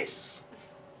of ice.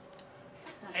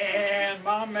 And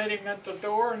Mom met him at the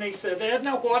door, and he said,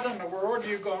 Edna, what in the world are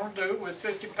you going to do with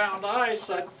 50 pound ice?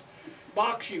 That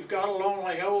box you've got will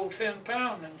only hold 10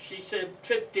 pounds. And she said,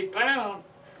 50 pound?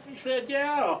 He said,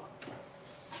 yeah.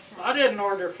 I didn't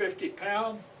order 50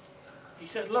 pound. He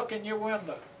said, look in your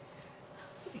window.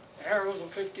 There was a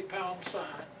 50 pound sign.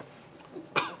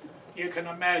 You can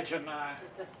imagine I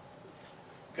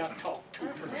got talked to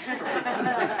pretty straight.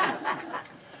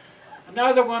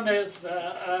 Another one is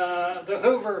the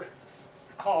Hoover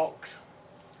Hogs.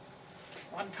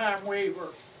 One time we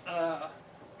were,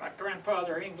 my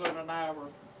grandfather England and I were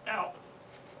out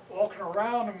walking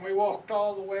around, and we walked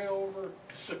all the way over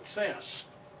to Success.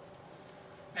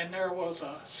 And there was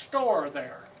a store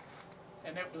there,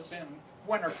 and it was in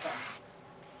wintertime.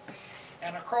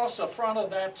 And across the front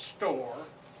of that store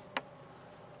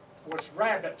was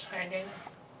rabbits hanging.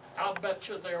 I'll bet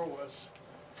you there was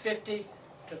 50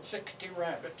 to 60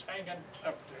 rabbits hanging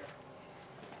up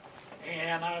there.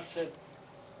 And I said,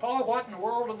 Pa, what in the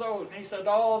world are those? And he said,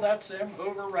 oh, that's them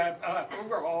Hoover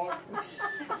Hogs.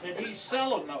 I said, he's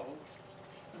selling those.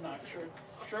 And I said,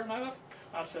 sure enough.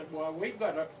 I said, well, we've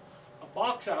got a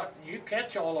box out, and you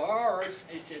catch all of ours.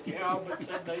 He said, yeah, but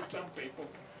said there's some people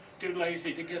too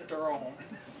lazy to get their own.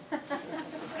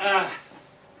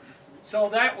 So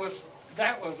that was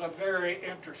a very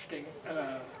interesting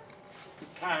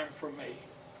time for me.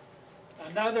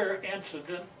 Another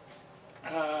incident,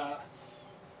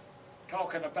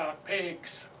 talking about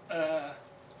pigs, the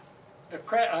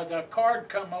card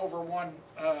come over one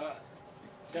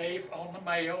day on the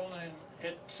mail, and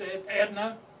it said,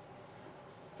 Edna,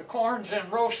 the corn's in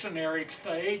roasting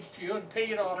stage. You and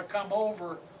Pete ought to come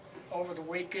over the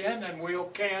weekend, and we'll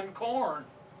can corn.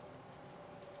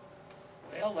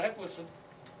 Well, that was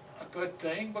a good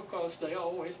thing, because they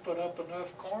always put up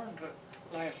enough corn to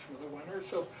last for the winter.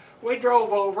 So we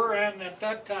drove over, and at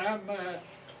that time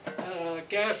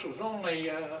gas was only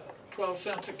 12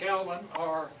 cents a gallon,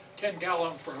 or 10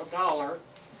 gallons for $1.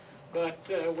 But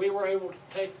we were able to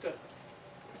take the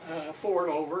Ford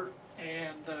over,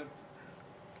 and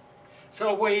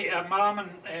so we, Mom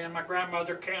and my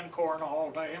grandmother canned corn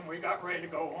all day, and we got ready to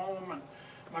go home. And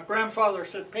my grandfather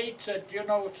said, Pete said, you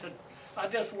know, I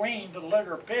just weaned a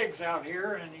litter of pigs out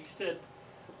here, and he said,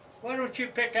 why don't you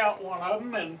pick out one of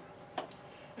them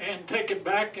and take it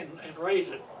back and raise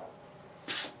it.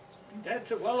 Dad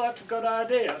said, well, that's a good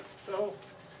idea. So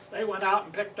they went out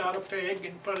and picked out a pig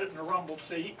and put it in a rumble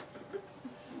seat.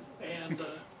 And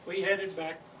we headed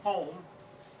back home.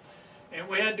 And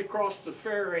we had to cross the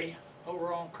ferry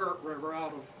over on Kurt River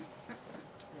out of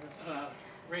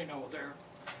Reno there.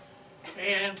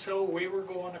 And so we were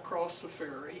going across the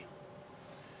ferry.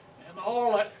 And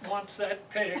all at once that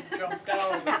pig jumped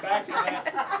out of the back of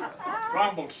that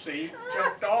rumble seat,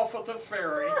 jumped off of the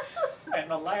ferry, and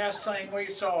the last thing we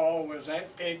saw was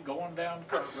that pig going down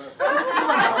Kurt River.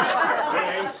 We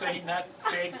ain't seen that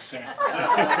pig since.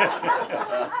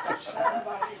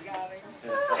 Somebody got him.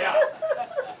 Yeah.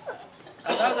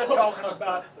 Another talking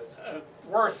about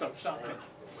worth of something.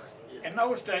 In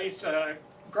those days,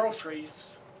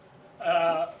 groceries,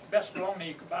 best bologna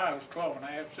you could buy was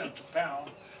 12.5 cents a pound.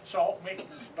 Salt meat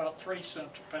was about 3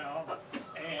 cents a pound,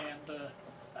 and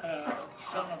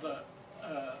some of the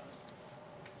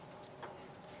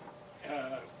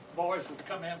boys would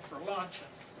come in for lunch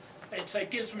and they'd say,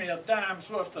 gives me a dime's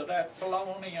worth of that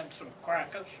bologna and some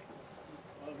crackers.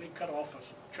 Well, we cut off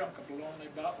a chunk of bologna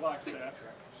about like that.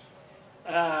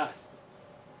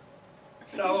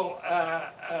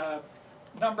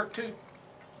 Number 2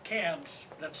 cans,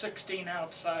 that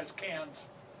 16-ounce size cans,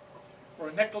 were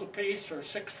a nickel a piece or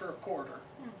 6 for a quarter.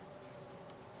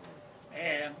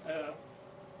 And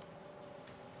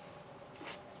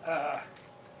a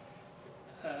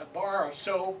bar of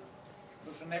soap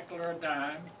was a nickel or a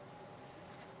dime.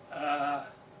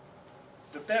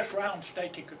 The best round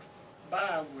steak you could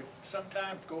buy would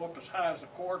sometimes go up as high as a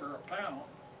quarter a pound.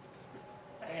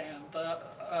 And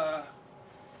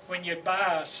when you'd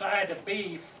buy a side of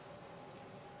beef,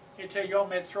 he'd say, you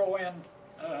want me to throw in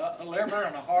a liver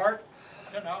and a heart?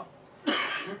 You know,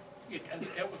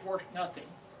 it was worth nothing.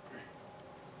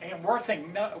 And worth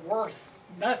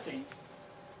nothing,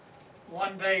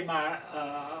 one day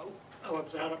I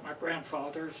was out at my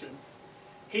grandfather's, and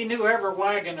he knew every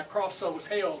wagon across those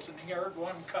hills, and he heard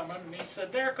one coming, and he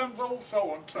said, there comes old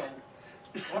so-and-so.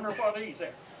 Wonder what he's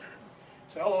there.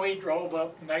 So he drove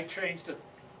up, and they changed the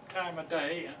time of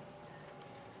day,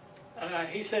 and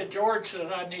he said, George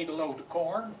said, I need a load of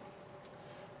corn.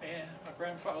 And my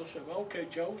grandfather said, well, okay,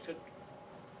 Joe, said,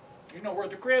 you know where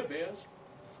the crib is.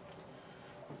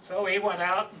 So he went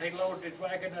out and he loaded his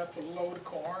wagon up with a load of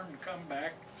corn and come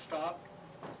back, stopped.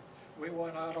 We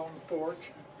went out on the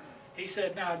porch. He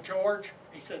said, now, George,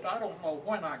 he said, I don't know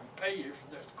when I can pay you for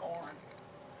this corn.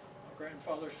 My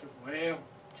grandfather said, well,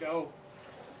 Joe,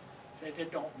 said,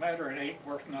 it don't matter, it ain't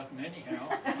worth nothing anyhow.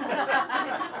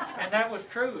 And that was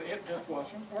true, it just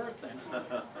wasn't worth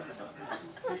anything.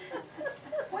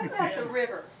 What about the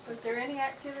river? Was there any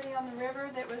activity on the river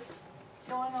that was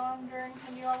going on during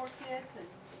when you all were kids? And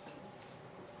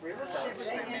Riverboats, was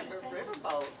I very remember interesting.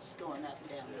 riverboats going up and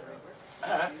down the river.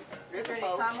 any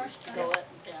Riverboats commerce used to go up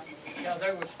and down the river. Yeah,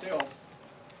 there was still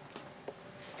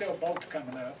boats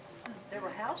coming up. There were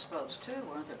houseboats too,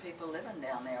 weren't there, people living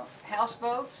down there?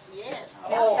 Houseboats? Yes.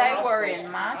 Oh, They houseboats. were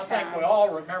in my I think we time. all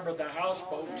remember the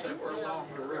houseboats that were along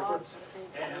the river. Lots of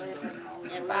people And living on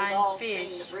And we've Buying all fish.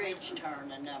 seen the bridge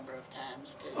turn a number of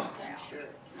times too, I'm sure.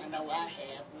 I know I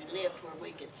have. We lived where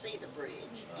we could see the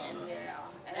bridge, and yeah.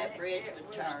 And that bridge it would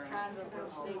was turn kind of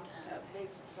all a the big, time. big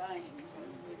thing, and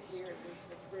we'd hear that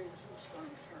the bridge was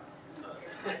gonna turn.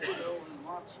 We'd go and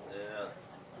watch it. Yeah.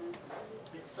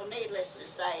 So needless to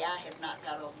say, I have not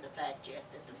got over the fact yet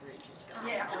that the bridge is gone.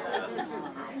 Yeah.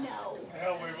 I know.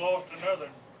 well, we've lost another.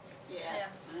 Yeah.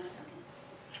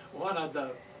 One of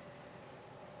the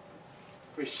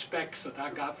respects that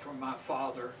I got from my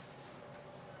father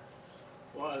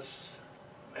was,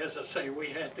 as I say, we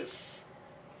had this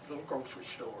little grocery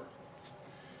store,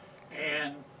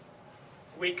 and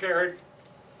we carried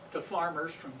the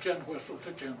farmers from gin whistle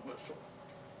to gin whistle.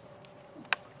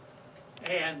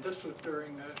 And this was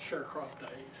during the sharecrop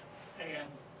days.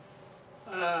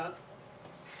 And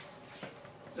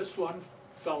this one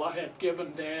fella had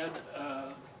given Dad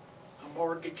a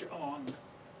mortgage on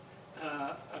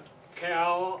a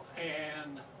cow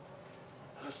and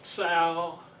a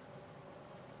sow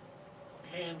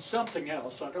and something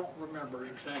else. I don't remember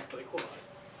exactly what.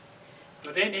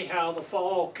 But anyhow, the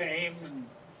fall came,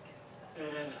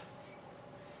 and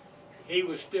he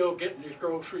was still getting his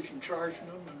groceries and charging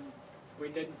them, and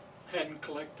we hadn't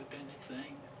collected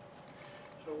anything.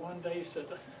 So one day he said,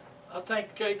 I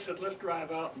think Jake said, let's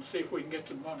drive out and see if we can get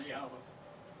some money out of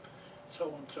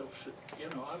so-and-so. Said, you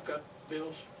know, I've got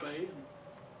bills to pay. And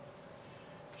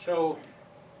so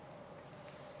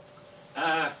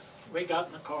we got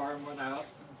in the car and went out.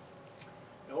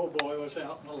 And the old boy was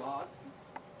out in the lot.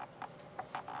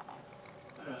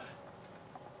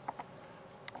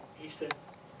 he said,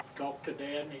 talked to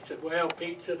Dad, and he said, well,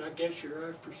 Pete said, I guess you're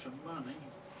after some money.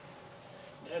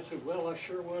 Dad said, well, I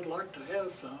sure would like to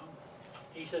have some.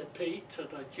 He said, Pete said,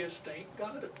 I just ain't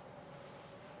got it.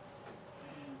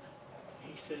 And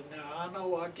he said, now I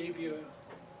know I give you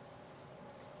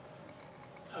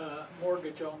a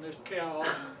mortgage on this cow,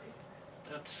 and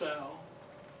that's Sal.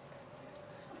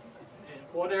 And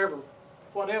whatever,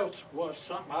 what else was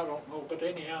something, I don't know, but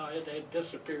anyhow, it had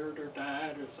disappeared or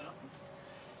died or something.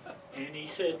 And he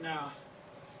said, now,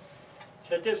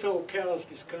 said, this old cow's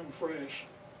just come fresh.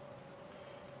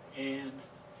 And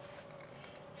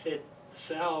said,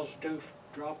 Sal's due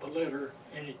drop a litter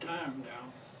any time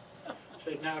now.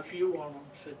 Said, now if you want them,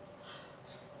 said,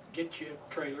 get you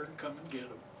a trailer and come and get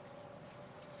them.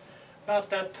 About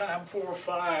that time, 4 or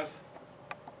 5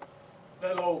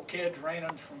 little old kids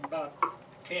ranging from about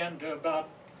 10 to about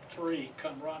 3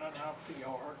 come running out the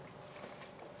yard,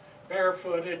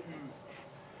 barefooted and,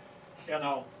 you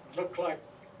know, looked like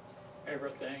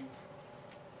everything.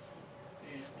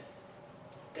 And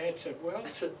Dad said, well,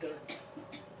 said,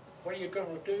 what are you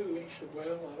going to do? He said, well,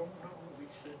 I don't know. He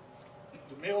said,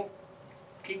 the milk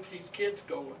keeps these kids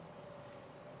going.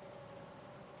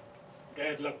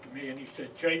 Dad looked at me and he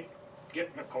said, Jake, get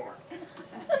in the car.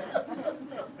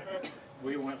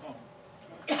 We went home.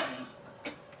 And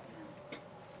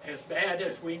as bad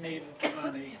as we needed the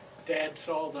money, Dad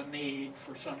saw the need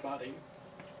for somebody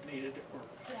who needed it work.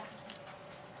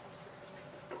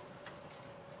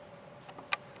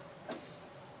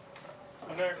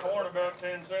 When that corn about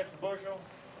 10 cents a bushel?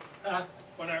 Huh?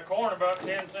 When that corn about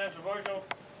 10 cents a bushel?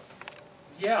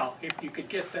 Yeah, if you could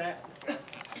get that.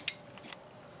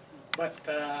 But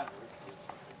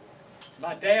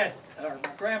my dad, or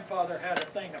my grandfather had a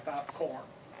thing about corn.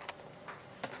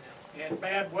 In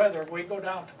bad weather, we go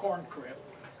down to Corn Crib.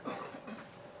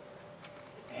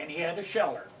 And he had a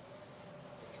sheller.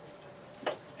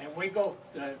 And we go,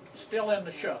 still in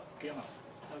the shuck, you know.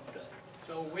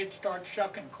 So we'd start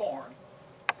shucking corn.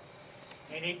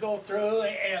 And he'd go through,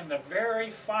 and the very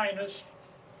finest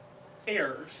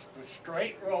ears with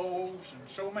straight rows and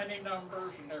so many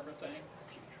numbers and everything,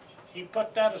 he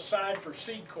put that aside for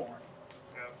seed corn.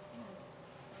 Yep.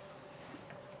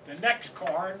 The next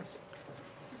corn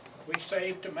we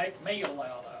saved to make meal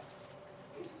out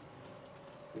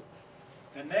of.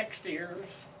 The next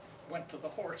ears went to the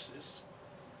horses.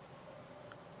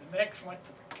 The next went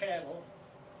to the cattle.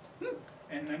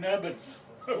 And the nubbins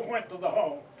went to the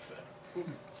hogs.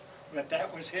 But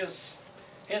that was his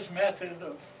method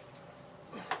of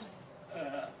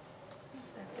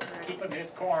keeping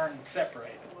his corn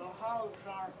separated. Well, hogs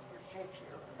aren't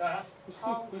particular.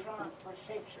 Hogs aren't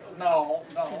particular. No,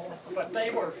 but they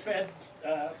were fed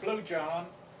Blue John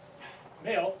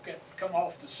milk that come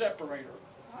off the separator.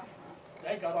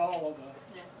 They got all of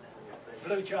the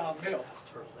Blue John milk.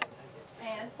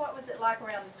 And what was it like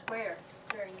around the square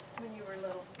during, when you were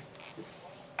little?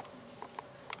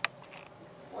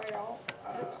 Well,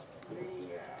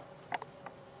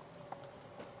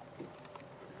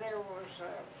 there was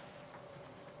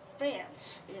a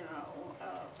fence, you know,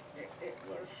 it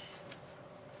was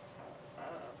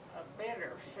a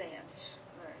better fence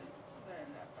than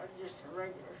just a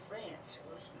regular fence. It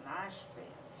was a nice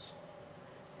fence,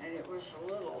 and it was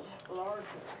a little larger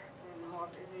than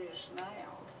what it is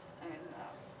now, and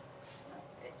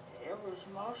it was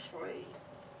mostly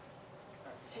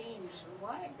teams and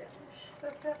wagons.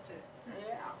 Hooked up to?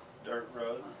 Yeah. Dirt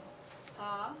road,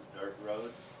 dirt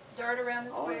road. Dirt around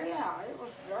the Oh, square? yeah, it was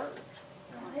dirt.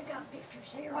 They got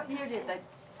pictures here. What year did they,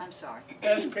 I'm sorry.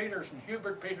 Des Peters and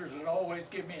Hubert Peters would always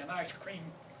give me an ice cream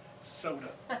soda.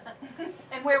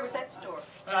 And where was that store?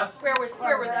 Huh? Where were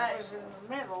Well, they? that was in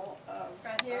the middle of.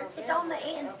 Right here? of It's on the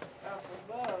end. Up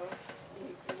above,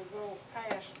 you could go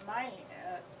past Main,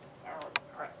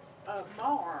 or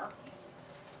Mar,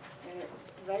 and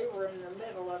they were in the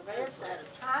middle of everything.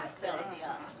 I said,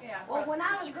 yeah. Yeah. Well, when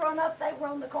I was growing up, they were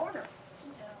on the corner.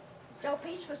 Joe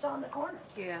Peach was on the corner.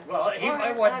 Yeah. Well, he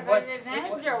Well, wasn't, they didn't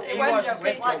have Joe he Peach. wasn't Joe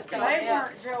with Peach, Joe it was Peach. somebody They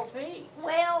else. weren't Joe P.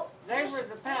 Well, They were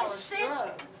the Palace sister,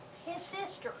 Grove. his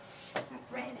sister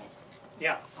ran it.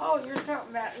 Yeah, Oh, you're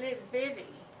talking about Little Bitty.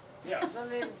 yeah. The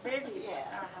Little Bitty. Yeah.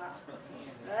 Uh-huh.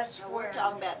 That's No, where. we're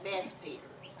talking about Bess Peters.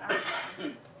 Uh-huh.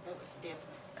 That was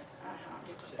different.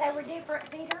 Uh-huh. They were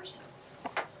different Peters.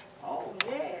 Oh,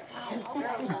 yes. Oh, There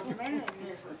okay. were many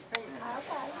different people.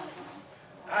 Okay.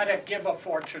 I'd have give a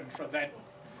fortune for that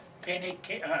penny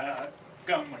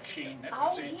gum machine that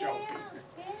was Oh, in yeah, Joe yeah.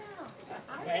 Peter.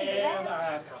 I Man, remember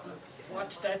that. I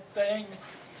watched that thing.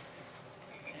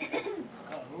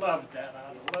 I loved that.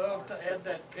 I loved to have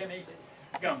that penny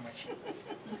gum machine.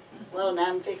 Well, now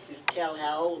I'm fixing to tell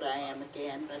how old I am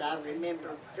again, but I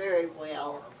remember very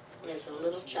well as a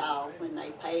little child when they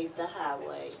paved the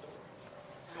highway,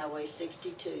 Highway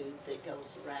 62 that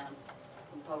goes around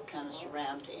from Pocahontas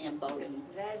around to Imboden.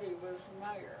 Daddy was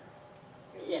mayor.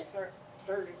 It was Yeah.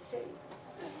 32.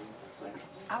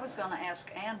 I was gonna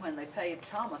ask Ann when they paved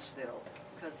Thomasville,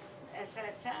 because At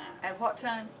that time. at what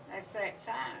time? At that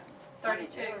time.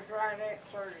 32. It was right at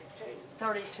 32.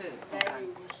 32. Daddy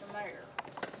was the mayor.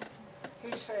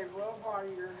 He said, well, while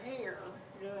you're here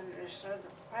doing this other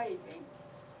paving,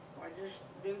 well, just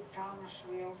do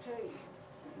Thomasville too.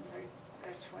 And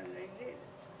that's when they did it.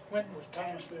 When was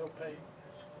Thomasville paved?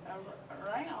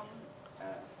 Around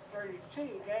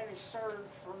 32, Daddy served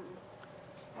from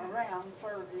around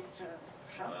 30 to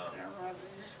something or other,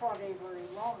 just whatever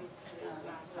he wanted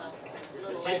to. It's a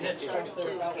little late at 32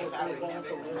 because I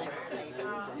remember when they were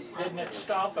paving. Didn't it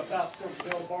stop about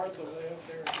where Bill Bartha lived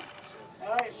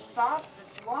there? It stopped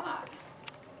at why?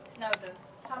 No, the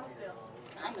Thomasville,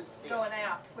 Thomasville. going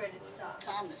out, where did it stop?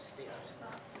 Thomasville.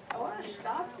 Oh, it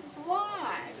stopped at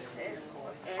why?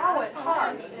 Oh, at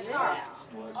Harps, at Yeah. Harps.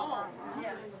 Oh,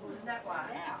 Yeah, that why?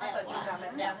 Yeah. I thought you were talking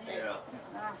about down That's here.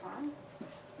 Yeah, Uh-huh.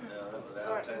 yeah, that was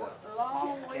But downtown.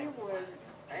 long we would,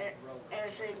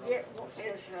 as they get,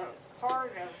 as a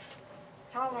part of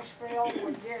Thomasville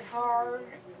would get hard,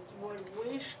 would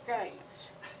we skate?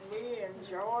 We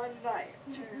enjoyed that.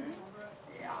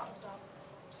 Yeah.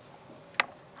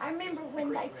 I remember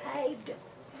when they paved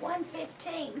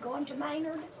 115 going to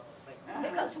Maynard,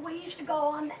 because we used to go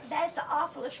on, that's the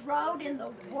awfulest road in the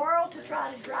world to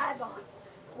try to drive on,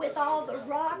 with all the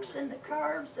rocks and the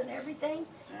curves and everything.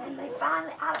 And they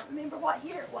finally, I don't remember what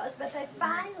year it was, but they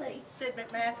finally, Sid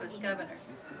McMath was governor.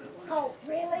 oh,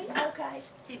 really? Okay.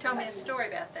 He told me a story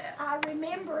about that. I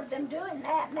remember them doing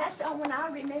that, and that's the only one I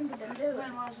remember them doing.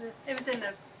 When was it? It was in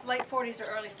the late 40s or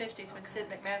early 50s when Sid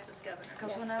McMath was governor.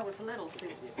 Because when I was little, see,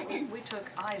 we took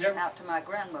ice out to my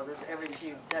grandmother's every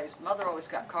few days. Mother always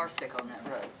got car sick on that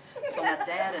road. So my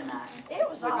dad and I It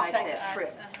was would make awful. that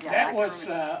trip. Yeah, I That can was,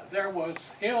 remember. there was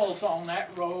hills on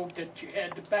that road that you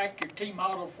had to back your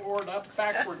T-model Ford up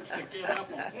backwards to get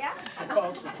up on. Yeah.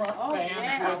 Because the front Oh, bands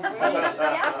yeah. wouldn't hold it.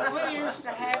 Yeah. We used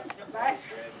to have to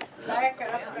back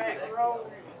up that road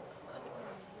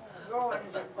going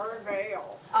to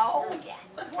Burdale. Oh, yeah.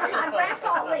 Where my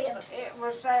grandpa lived. It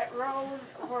was that road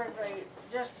where they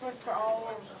just put all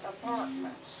those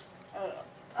apartments up.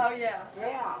 Oh, yeah.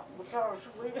 Yeah, because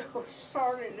we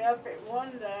started up it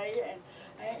one day and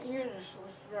Aunt Eunice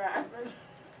was driving.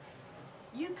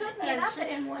 You couldn't get up it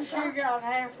in one She time. got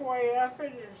halfway up it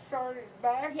and started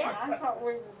back, Yeah. and I thought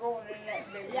we were going in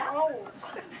that big Yeah. hole.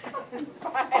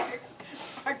 Back.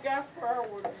 I got where I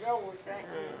would go with that.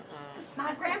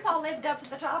 My grandpa lived up at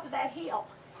the top of that hill,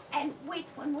 and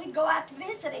when we'd go out to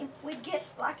visit him, we'd get,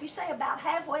 like you say, about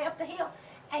halfway up the hill,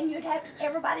 and you'd have,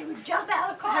 everybody would jump out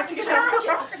of the car and scotch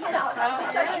it, you know,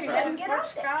 because you couldn't get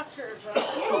up there. Scotchers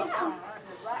on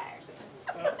the back.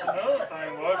 Another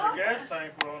thing was the gas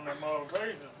tank was on them Model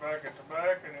Ts was back at the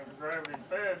back and it was gravity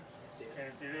fed. And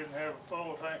if you didn't have a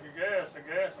full tank of gas, the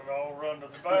gas would all run to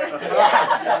the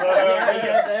back.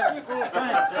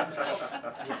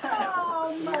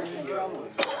 Oh, mercy.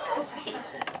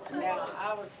 Now,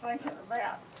 I was thinking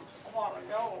about, a while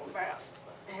ago, about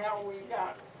how we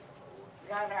got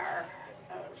our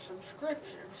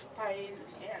subscriptions paid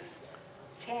in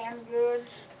canned goods.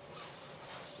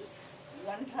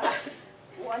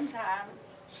 One time,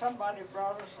 somebody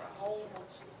brought us a whole,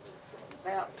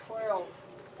 about 12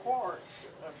 quarts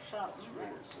of something,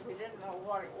 and we didn't know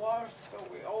what it was till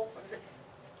we opened it.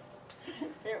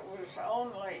 It was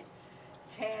only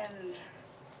canned,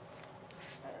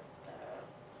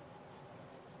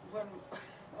 when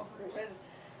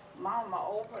Mama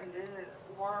opened it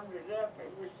and warmed it up,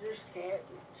 it was just cabbage.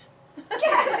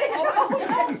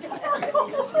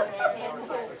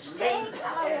 Steak,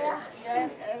 oh, yeah.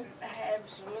 And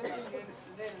absolutely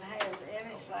didn't have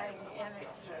anything in it,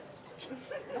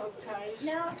 no taste,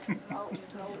 No. no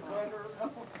butter,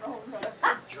 no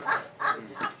nothing.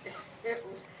 It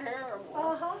was terrible.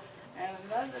 Uh-huh. And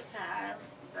another time,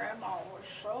 Grandma was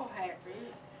so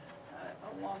happy,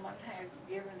 a woman had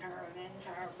given her an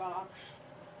entire box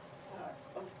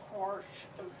of quarts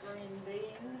of green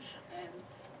beans, and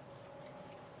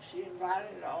she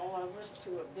invited all of us to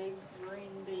a big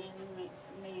green bean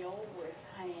meal with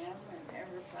ham and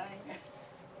everything.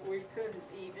 We couldn't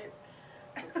eat it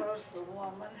because the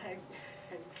woman had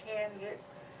canned it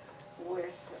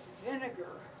with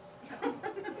vinegar. And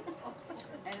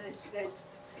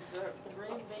the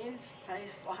green beans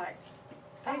taste like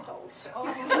pickles. Oh,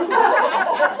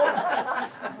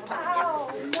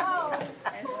 no.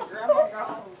 And so Grandma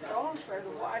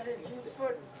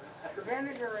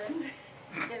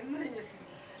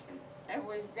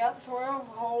 12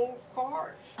 whole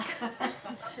quarts.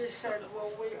 She said, well,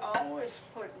 we always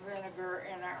put vinegar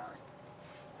in our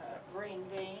green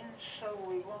beans, so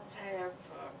we won't have,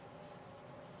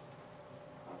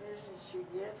 what is it you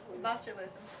get?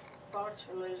 Botulism.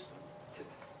 Botulism.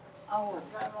 Oh,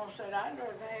 Grandma said, I'd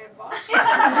rather have botulism.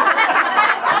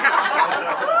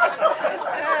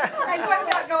 Hey, what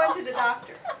about going to the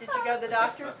doctor? Did you go to the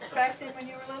doctor back then when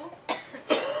you were little?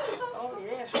 Oh,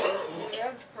 yes, we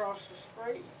lived across the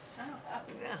street.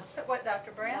 What,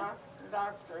 Dr. Brown?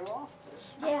 Dr. Loftus.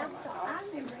 Yeah, my I doctor,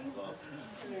 remember him.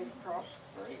 lived across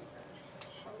the street,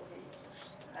 so he was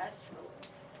natural.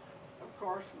 Of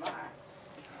course, my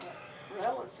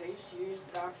relatives used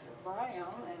Dr.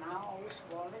 Brown, and I always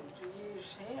wanted to use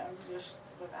him,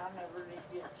 but I never did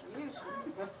get to use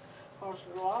him, because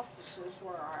the Loftuses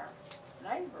were our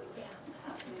neighbors. I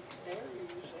didn't dare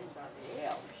use anybody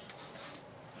else.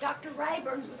 Dr.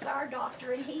 Rayburn was our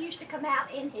doctor, and he used to come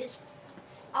out in his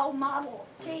old Model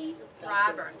T.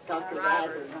 Dr.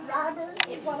 Ryburn. Rayburn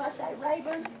is what I say,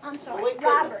 Rayburn. I'm sorry, We couldn't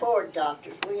Rayburn. afford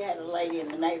doctors. We had a lady in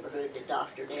the neighborhood that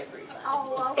doctored everybody.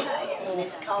 Oh, okay.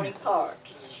 Miss Connie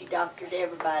Parks. She doctored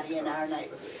everybody in our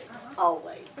neighborhood.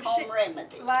 Always. Was Home she-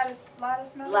 remedies. Lida's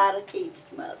mother? Lida Keith's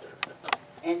mother.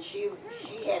 And she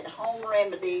had home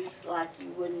remedies like you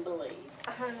wouldn't believe.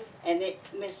 And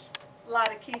Miss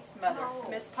Lida Keith's mother, Oh.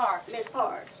 Miss Parks. Miss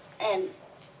Parks. And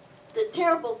the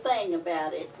terrible thing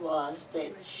about it was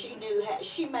that she knew how,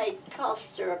 she made cough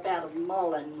syrup out of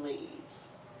mullein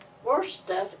leaves. Worst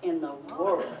stuff in the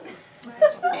world.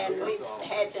 And we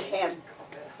had to have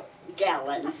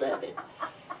gallons of it.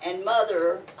 And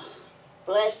Mother,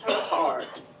 bless her heart,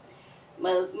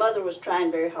 Mother was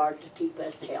trying very hard to keep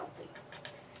us healthy.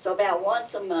 So about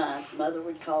once a month, Mother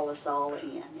would call us all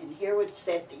in, and here would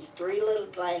set these 3 little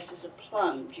glasses of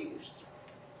plum juice.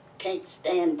 Can't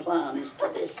stand plums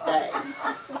to this day.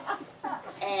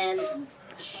 And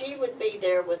she would be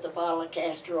there with a bottle of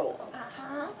castor oil.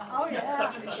 Uh-huh. oh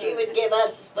yeah. She would give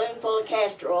us a spoonful of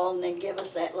castor oil and then give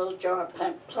us that little jar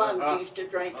of plum juice to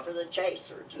drink for the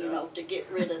chaser, you know, to get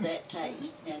rid of that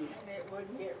taste. And And it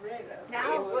wouldn't get rid of.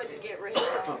 it wouldn't get rid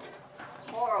of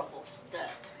horrible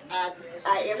stuff.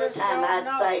 Every time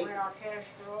I'd say, When our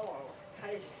castor oil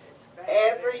tasted bad.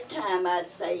 every time I'd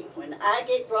say, when I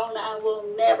get grown, I will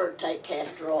never take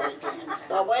castor oil again.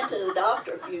 So I went to the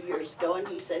doctor a few years ago, and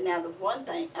he said, now the one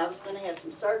thing, I was going to have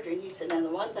some surgery, and he said, now the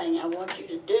one thing I want you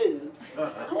to do,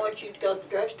 I want you to go to the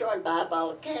drugstore and buy a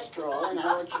bottle of castor oil, and I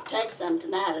want you to take some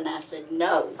tonight. And I said,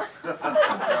 no.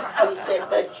 He said,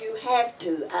 but you have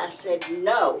to. I said,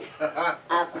 no.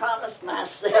 I promised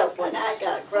myself when I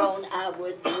got grown, I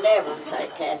would never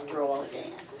take castor oil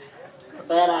again.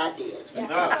 But I did.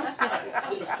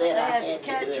 He said I had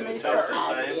to do it, so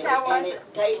I did. And it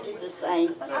tasted the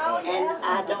same. And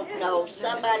I don't know,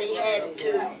 somebody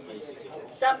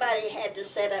had to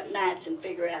set up nights and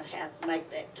figure out how to make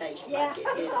that taste Yeah, like it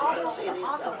did, it's because awful. it is so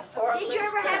awful. horrible. Did you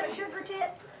ever have a sugar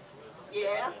tip?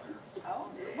 Yeah. Oh,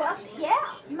 Well,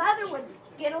 yeah. Mother would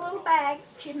get a little bag.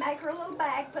 She'd make her a little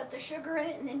bag, put the sugar in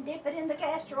it, and then dip it in the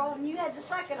castor oil, and you had to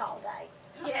suck it all day.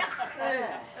 Yes.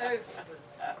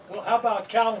 Well, how about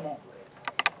calomel?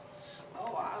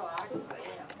 oh, I like them.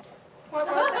 What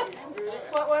was it? It's good.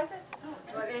 What was it?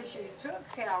 But if you took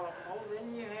calomel,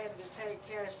 then you had to take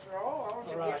castor oil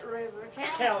to Right. get rid of the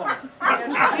calomel.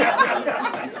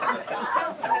 Calomel.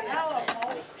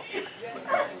 Calomel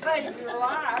saved your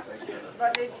life,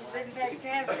 but if you didn't take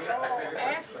castor oil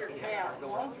after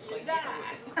calomel, you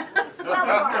died. Well,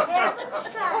 for heaven's Well,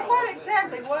 sake. what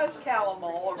exactly was calomel?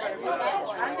 Or That's whatever?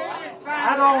 what I didn't I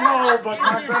find don't out. know, but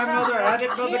my grandmother had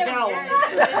it for the calomel.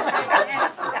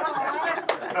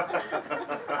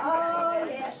 Oh,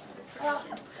 yes. As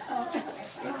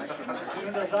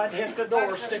soon as I'd hit the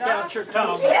door, stick out your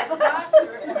tongue. The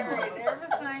doctor carried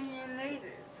everything you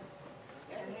needed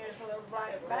in his little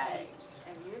black bag,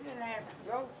 and you didn't have to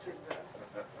go to the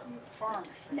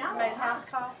pharmacy. No, Made house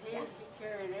calls? He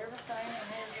carried everything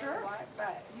in his Sure. little black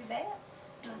bag. you bet.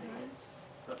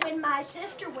 When my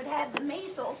sister would have the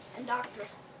measles and Dr.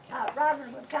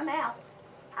 Robert would come out,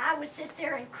 I would sit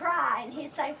there and cry, and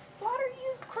he'd say, what are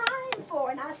you crying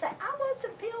for? And I'd say, I want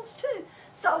some pills too.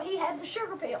 So he had the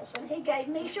sugar pills, and he gave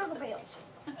me sugar pills.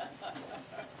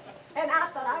 And I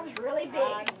thought I was really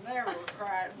I big. never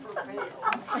cried for pills.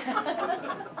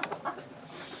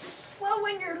 Well,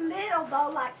 when you're little, though,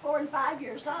 like 4 and 5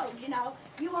 years old, you know,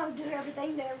 you want to do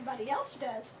everything that everybody else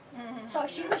does. So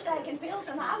she was taking pills,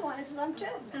 and I wanted some too.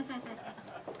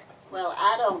 Well,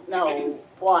 I don't know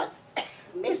what,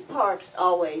 Miss Parks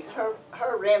always, her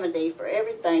remedy for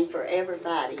everything, for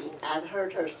everybody, I've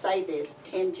heard her say this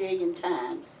 10 jillion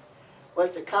times,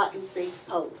 was a cottonseed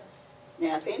poultice.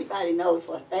 Now, if anybody knows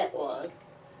what that was,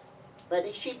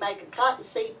 but she'd make a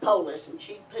cottonseed poultice, and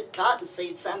she'd put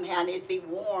cottonseed somehow, and it'd be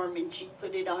warm, and she'd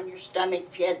put it on your stomach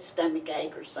if you had stomach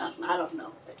ache or something. I don't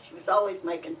know, but she was always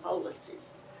making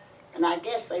poultices. And I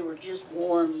guess they were just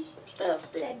warm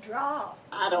stuff They that, draw.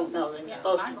 I don't know, they were Yeah,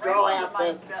 supposed my to draw grandmother out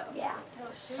the, made, Yeah.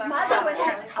 Some Mother kind would of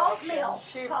have concoction. oatmeal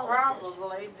She poultices.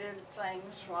 probably did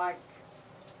things like,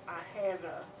 I had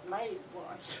a maid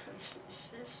once,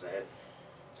 she said,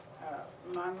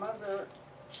 my mother,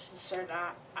 she said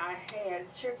I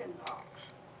had chicken pox,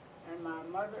 and my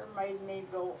mother made me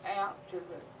go out to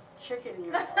the chicken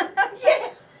yard.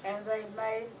 Yeah. And they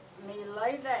made me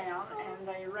lay down, and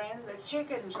they ran the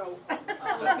chickens over. That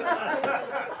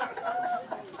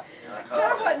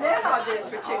wasn't that I did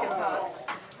for chicken pox.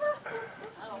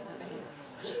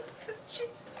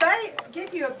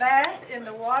 Give you a bath in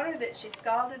the water that she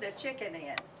scalded a chicken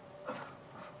in.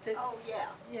 oh, yeah.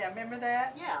 Yeah, remember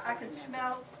that? Yeah, I I can remember.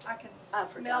 smell, I I can forgot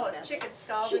smell a about chicken She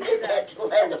scalded did to that death. to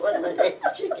Linda when they had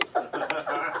chicken.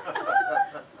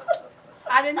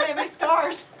 I didn't have any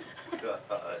scars. God.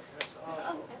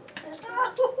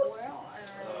 Well,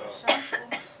 and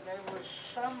there was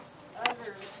some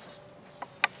other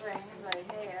thing they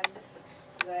had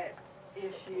that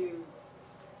if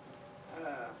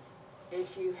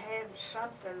you had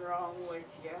something wrong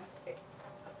with you,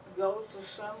 go to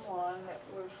someone that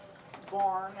was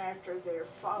born after their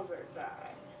father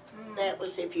died. That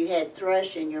was if you had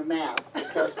thrush in your mouth,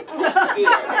 because I did.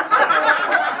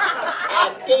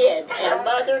 I did. And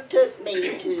Mother took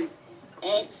me to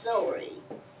Aunt Zori.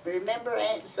 Remember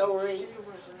Aunt Zori? She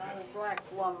was an old black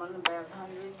woman, about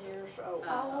 100 years old.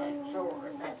 Aunt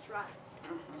Zori. That's right.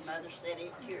 Mother said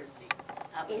it cured me.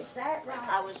 Is that right?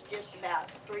 I was just about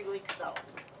 3 weeks old.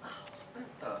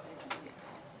 Well,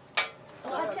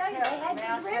 I tell you, they had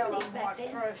Now good tell remedies them back what then.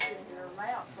 thrush in your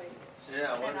mouth is.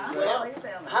 Yeah, what And I is Well, believe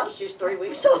them. I was just 3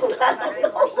 weeks old. I don't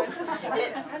know.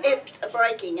 It's a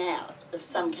breaking out of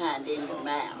some kind in your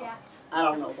mouth. Yeah. I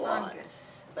don't know what.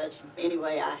 Fungus. But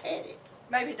anyway, I had it.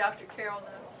 Maybe Dr. Carroll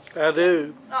knows. I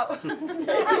do. Oh. And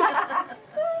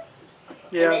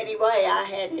Yeah. anyway, I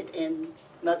had it, and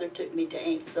Mother took me to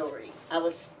Aunt Zori. I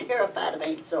was terrified of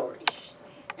Aunt Zori.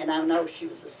 And I know she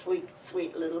was a sweet,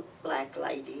 sweet little black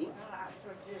lady. I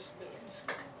was just being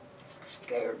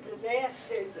scared to death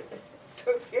that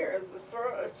took care of the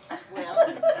thrush. Well,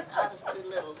 I was too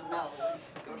little to know.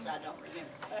 Of course, I don't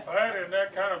remember. Patty, isn't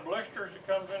that kind of blisters that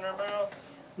comes in their mouth?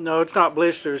 No, it's not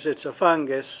blisters. It's a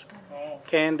fungus. Oh.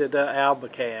 Candida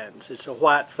albicans. It's a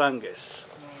white fungus.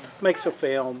 Makes a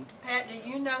film. Pat, do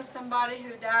you know somebody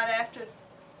who died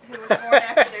who was born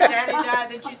after their daddy died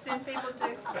that you send people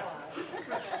to?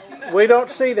 We don't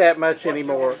see that much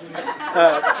anymore.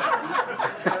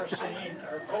 Kerosene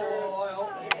or coal oil.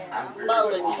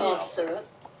 Mullein cough syrup.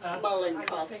 Mullein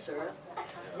cough syrup.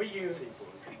 We use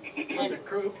for the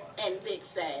croup. And Big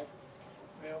Salve.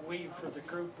 Well, for the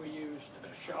croup, we used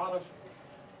a shot of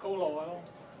coal oil,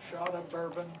 a shot of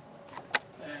bourbon,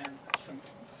 and some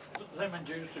lemon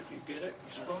juice if you get it,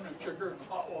 a spoon of sugar and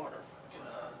hot water.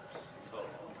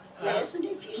 Yes, and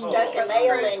if you stuck a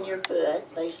nail in your foot,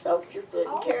 they soaked your foot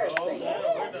in kerosene.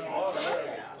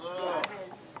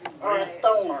 Or a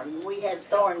thorn. We had a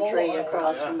thorn tree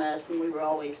across from us, and we were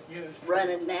always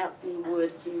running out in the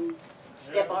woods and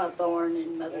step on a thorn,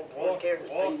 and Mother poured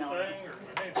kerosene on it.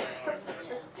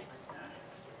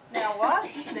 Now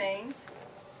wasp stings,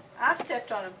 I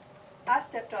stepped on a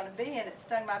bee and it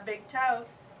stung my big toe,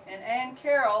 and Ann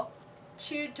Carroll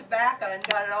chewed tobacco and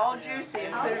got it all juicy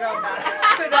and put it on my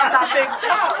big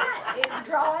toe. It'd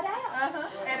draw it out.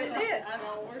 And it did. I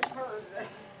always heard that.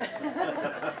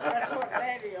 That's what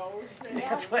Daddy always did.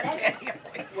 That's what Daddy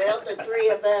always said. Well, the three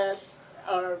of us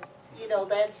are,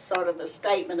 that's sort of a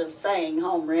statement of saying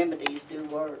home remedies do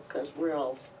work, because we're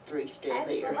all three still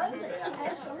here.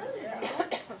 Absolutely,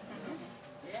 absolutely.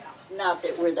 Not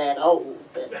that we're that old,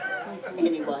 but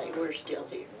anyway, we're still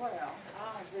here. Well,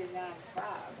 I'll be 95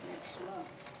 next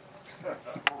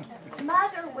month.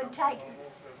 Mother would take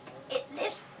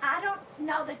this. I don't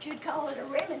know that you'd call it a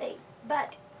remedy,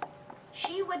 but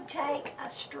she would take a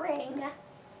string,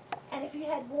 and if you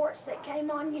had warts that came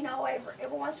on, every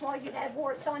once in a while you'd have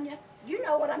warts on you. You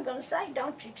know what I'm going to say,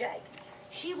 don't you, Jake?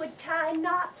 She would tie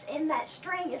knots in that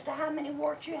string as to how many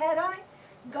warts you had on it,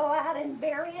 go out and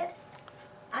bury it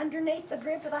underneath the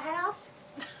drip of the house.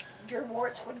 Your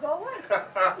warts would go away.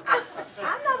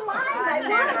 I'm not lying,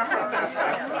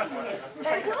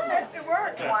 they would. It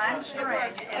worked. Twine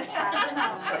string and tie the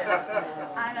knots.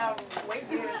 I know, we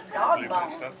use dog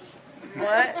bones.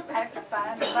 What? Have to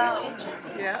find the bones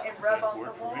Yeah. and rub on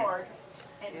the wart.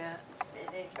 And Yeah,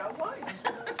 it didn't go away.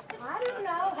 I don't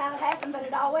know how it happened, but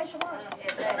it always worked.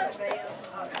 It does feel,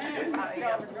 It's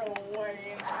gotta go away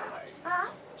anyway. Huh?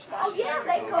 Oh, yeah,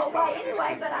 they go away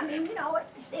anyway, but I mean, you know,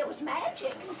 it was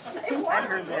magic. It I worked.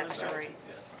 heard that story.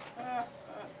 Uh,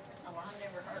 Oh, I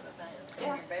never heard of that.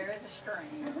 Yeah. You bury the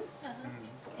string.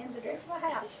 In the drift of the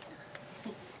house.